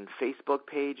Brain Facebook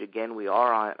page. Again, we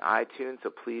are on iTunes, so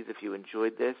please, if you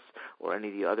enjoyed this or any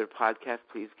of the other podcasts,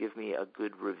 please give me a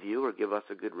good review or give us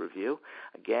a good review.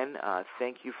 Again,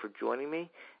 thank you for joining me,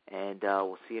 and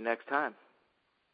we'll see you next time.